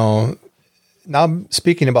 now I'm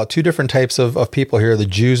speaking about two different types of people here, the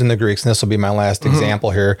Jews and the Greeks, and this will be my last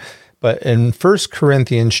example here. But in 1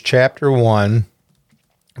 Corinthians chapter 1,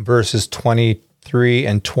 verses 23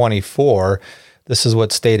 and 24, this is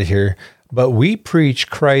what's stated here. But we preach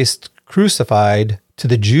Christ crucified, to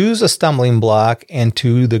the Jews a stumbling block, and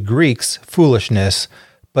to the Greeks foolishness.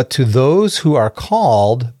 But to those who are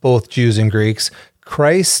called, both Jews and Greeks,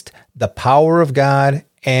 Christ, the power of God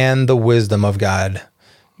and the wisdom of God.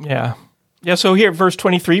 Yeah. Yeah, so here, verse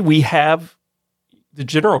 23, we have the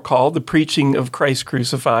general call, the preaching of Christ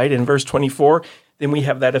crucified. In verse 24, then we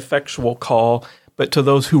have that effectual call. But to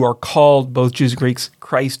those who are called, both Jews and Greeks,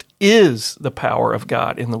 Christ is the power of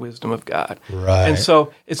God and the wisdom of God. Right. And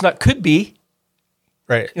so it's not could be.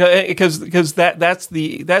 Right. Because that's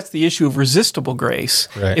the issue of resistible grace.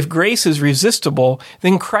 Right. If grace is resistible,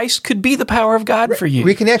 then Christ could be the power of God for you.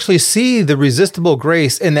 We can actually see the resistible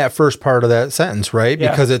grace in that first part of that sentence, right?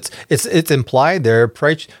 Yeah. Because it's implied there.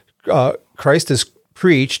 Christ is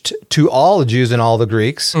preached to all the Jews and all the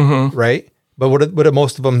Greeks, right? But what did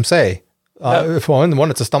most of them say? If one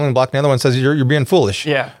it's a stumbling block, and the other one says you're being foolish.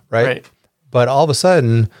 Yeah. Right. But all of a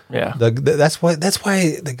sudden, yeah, that's why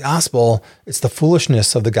the gospel, it's the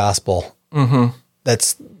foolishness of the gospel. Mm-hmm.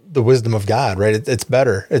 That's the wisdom of God, right? It's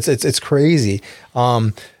better. It's crazy.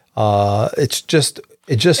 It's just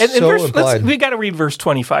so implied. We got to read verse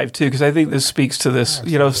 25 too, because I think this speaks to this.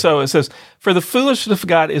 Absolutely. So it says, "For the foolishness of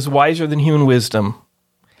God is wiser than human wisdom,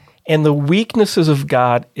 and the weaknesses of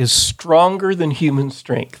God is stronger than human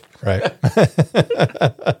strength." Right.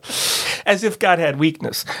 As if God had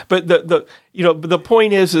weakness. But the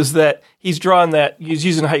point is that he's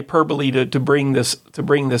using hyperbole to bring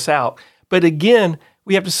this out. But again,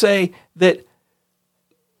 we have to say that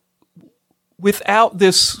without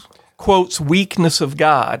this quotes weakness of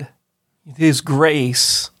God, his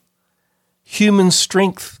grace, human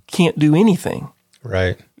strength can't do anything.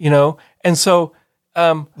 Right. And so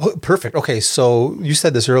perfect. Okay, so you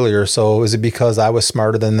said this earlier. So is it because I was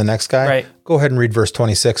smarter than the next guy? Right. Go ahead and read verse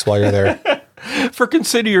 26 while you're there. For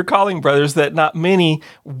consider your calling, brothers, that not many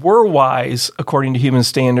were wise according to human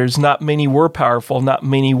standards, not many were powerful, not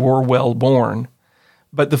many were well born.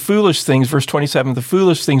 But the foolish things, verse 27, the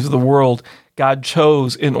foolish things of the world God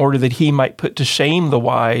chose in order that he might put to shame the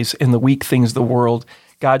wise, and the weak things of the world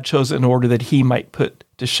God chose in order that he might put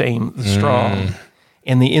to shame the strong.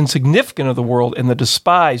 And the insignificant of the world and the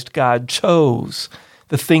despised God chose,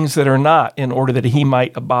 the things that are not, in order that he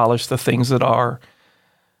might abolish the things that are,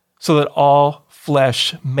 so that all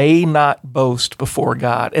flesh may not boast before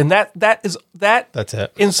God. And that's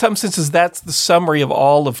it. In some senses, that's the summary of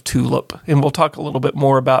all of TULIP. And we'll talk a little bit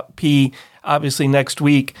more about P, obviously, next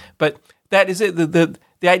week. But that is it.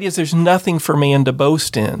 The idea is there's nothing for man to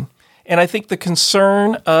boast in. And I think the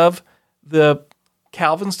concern of the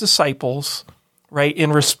Calvin's disciples, right,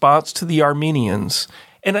 in response to the Arminians,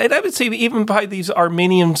 and I would say even by these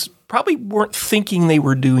Arminians probably weren't thinking they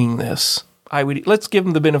were doing this. Let's give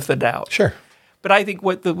them the benefit of the doubt. Sure. But I think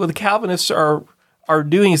what the Calvinists are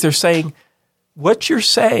doing is they're saying, what you're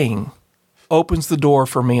saying opens the door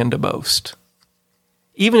for man to boast.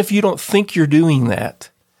 Even if you don't think you're doing that,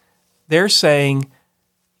 they're saying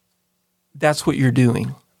that's what you're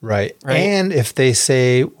doing. Right. And if they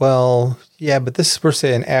say, well, yeah, but we're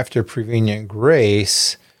saying after prevenient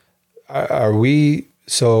grace,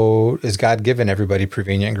 is God given everybody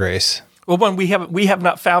prevenient grace? Well, one, we have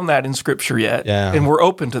not found that in Scripture yet, and we're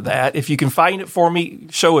open to that. If you can find it for me,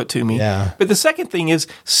 show it to me. Yeah. But the second thing is,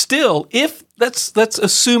 still, if let's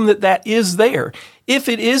assume that is there. If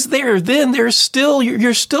it is there, then you're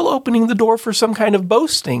still opening the door for some kind of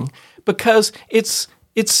boasting, because it's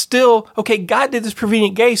still okay. God did this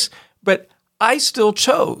prevenient grace, but I still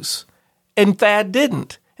chose, and Thad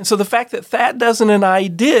didn't. And so the fact that Thad doesn't and I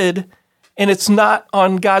did, and it's not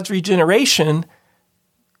on God's regeneration,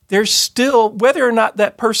 there's still, whether or not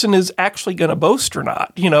that person is actually going to boast or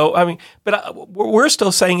not, but what we're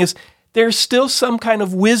still saying is there's still some kind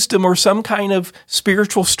of wisdom or some kind of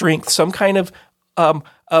spiritual strength, some kind of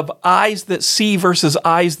eyes that see versus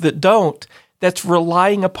eyes that don't, that's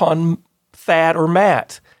relying upon Thad or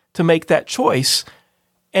Matt to make that choice.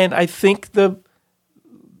 And I think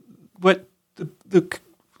what the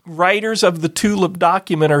writers of the Tulip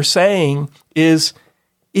document are saying is,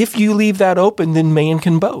 if you leave that open, then man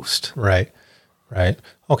can boast. Right.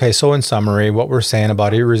 Okay, so in summary, what we're saying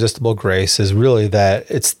about irresistible grace is really that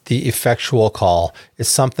it's the effectual call. It's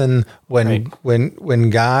something when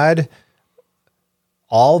God,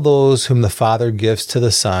 all those whom the Father gives to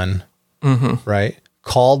the Son, right,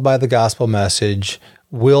 called by the gospel message,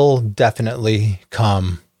 will definitely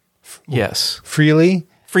come. Yes. Freely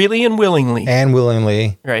and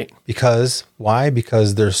willingly. Right. Because, why?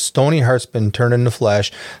 Because their stony heart's been turned into flesh.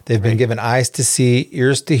 They've been given eyes to see,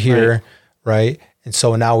 ears to hear, right? And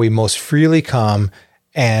so now we most freely come,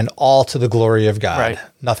 and all to the glory of God. Right.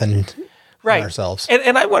 Nothing on ourselves.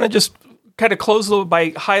 And I want to just kind of close a little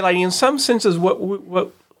by highlighting, in some senses,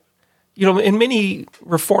 what and many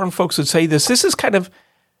Reformed folks would say this is kind of,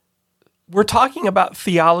 we're talking about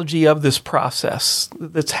theology of this process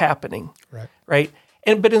that's happening. Right?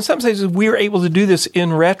 But in some senses, we are able to do this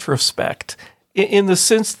in retrospect, in the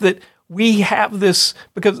sense that we have this,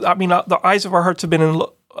 because, the eyes of our hearts have been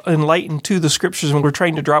enlightened to the Scriptures, and we're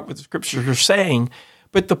trying to drop what the Scriptures are saying.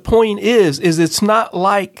 But the point is it's not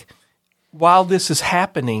like while this is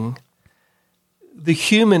happening, the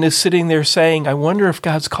human is sitting there saying, I wonder if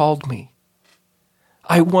God's called me.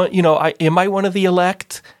 Am I one of the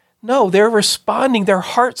elect? No, they're responding. Their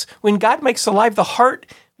hearts, when God makes alive, the heart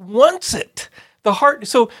wants it. The heart.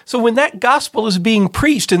 So when that gospel is being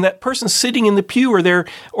preached, and that person's sitting in the pew,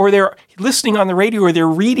 or they're listening on the radio, or they're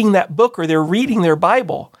reading that book, or they're reading their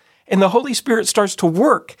Bible, and the Holy Spirit starts to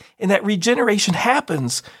work, and that regeneration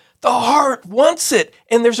happens, the heart wants it,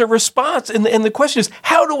 and there's a response. And the question is,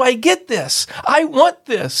 how do I get this? I want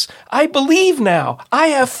this. I believe now. I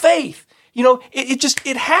have faith.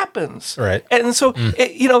 It happens. Right. And so,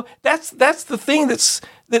 that's the thing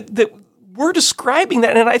that we're describing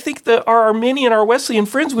that. And I think that our Arminian, our Wesleyan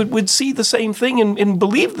friends would see the same thing and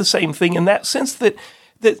believe the same thing, in that sense that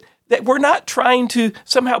we're not trying to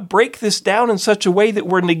somehow break this down in such a way that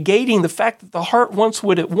we're negating the fact that the heart wants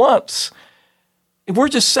what it wants. We're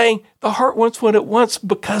just saying the heart wants what it wants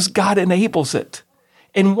because God enables it.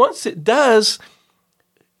 And once it does,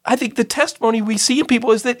 I think the testimony we see in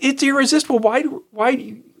people is that it's irresistible. Why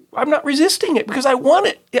I'm not resisting it? Because I want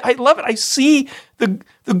it. I love it. I see the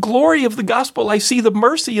glory of the gospel. I see the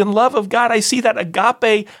mercy and love of God. I see that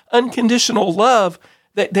agape, unconditional love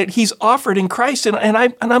that He's offered in Christ, and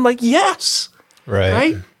I'm like, yes,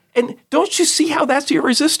 right. And don't you see how that's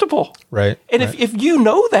irresistible? Right. And if you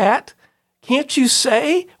know that, can't you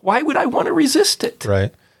say, why would I want to resist it?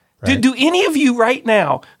 Right. Do any of you right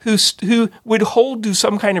now who would hold to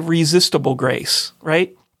some kind of resistible grace,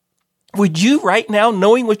 right? Would you right now,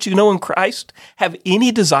 knowing what you know in Christ, have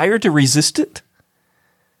any desire to resist it?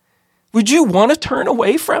 Would you want to turn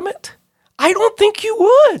away from it? I don't think you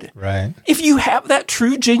would. Right. If you have that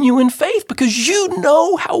true, genuine faith, because you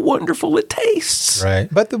know how wonderful it tastes.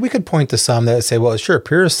 Right. But we could point to some that say, well, it sure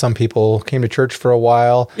appears some people came to church for a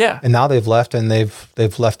while, and now they've left, and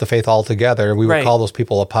they've left the faith altogether. We would call those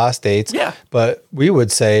people apostates. Yeah. But we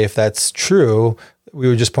would say, if that's true, we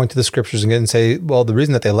would just point to the Scriptures and say, well, the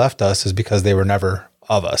reason that they left us is because they were never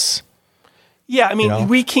of us. Yeah, I mean,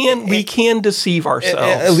 we can deceive ourselves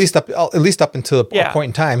at least up until a point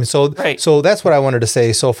in time. So so that's what I wanted to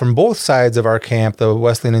say. So from both sides of our camp, the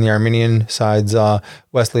Wesleyan and the Arminian sides,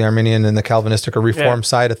 Wesley Arminian and the Calvinistic or Reformed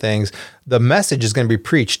side of things, the message is going to be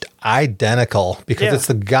preached identical because it's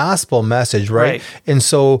the gospel message, right? And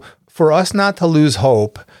so for us not to lose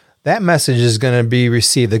hope, that message is going to be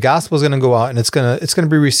received. The gospel is going to go out, and it's going to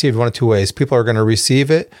be received one of two ways. People are going to receive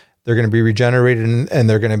it. They're going to be regenerated, and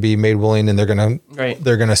they're going to be made willing, and they're going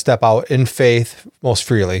to step out in faith most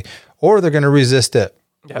freely, or they're going to resist it,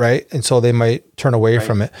 right? And so they might turn away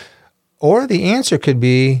from it. Or the answer could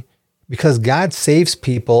be because God saves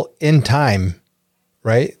people in time,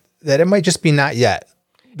 right? That it might just be not yet.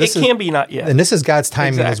 It can be not yet. And this is God's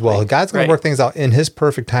timing as well. God's going to work things out in his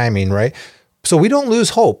perfect timing, right? So we don't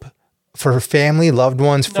lose hope for family, loved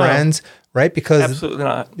ones, friends, right? Because absolutely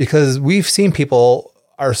not. Because we've seen people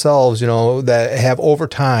ourselves, that have over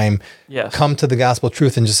time come to the gospel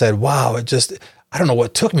truth and just said, wow, I don't know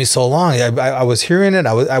what took me so long. I was hearing it.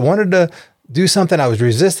 I wanted to do something. I was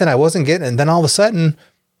resistant. I wasn't getting it. And then all of a sudden,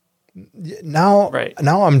 now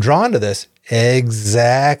I'm drawn to this.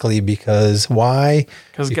 Exactly. Because why?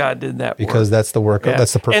 Because God did that work. Because that's the work.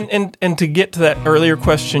 That's the purpose. And to get to that earlier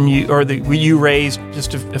question you raised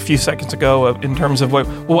just a few seconds ago in terms of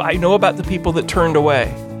I know about the people that turned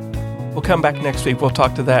away. We'll come back next week. We'll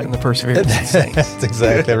talk to that in the Perseverance of the Saints. That's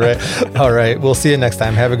exactly right. All right. We'll see you next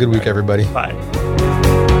time. Have a good week, everybody. Bye.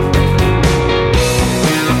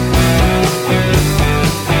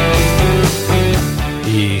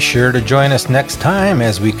 Be sure to join us next time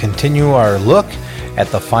as we continue our look at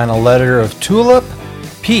the final letter of TULIP,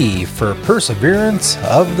 P for Perseverance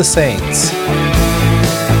of the Saints.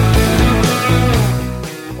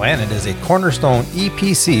 Planet is a Cornerstone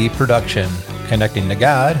EPC production, connecting to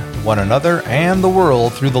God, one another, and the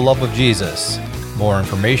world through the love of Jesus. More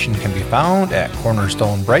information can be found at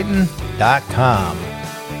cornerstonebrighton.com.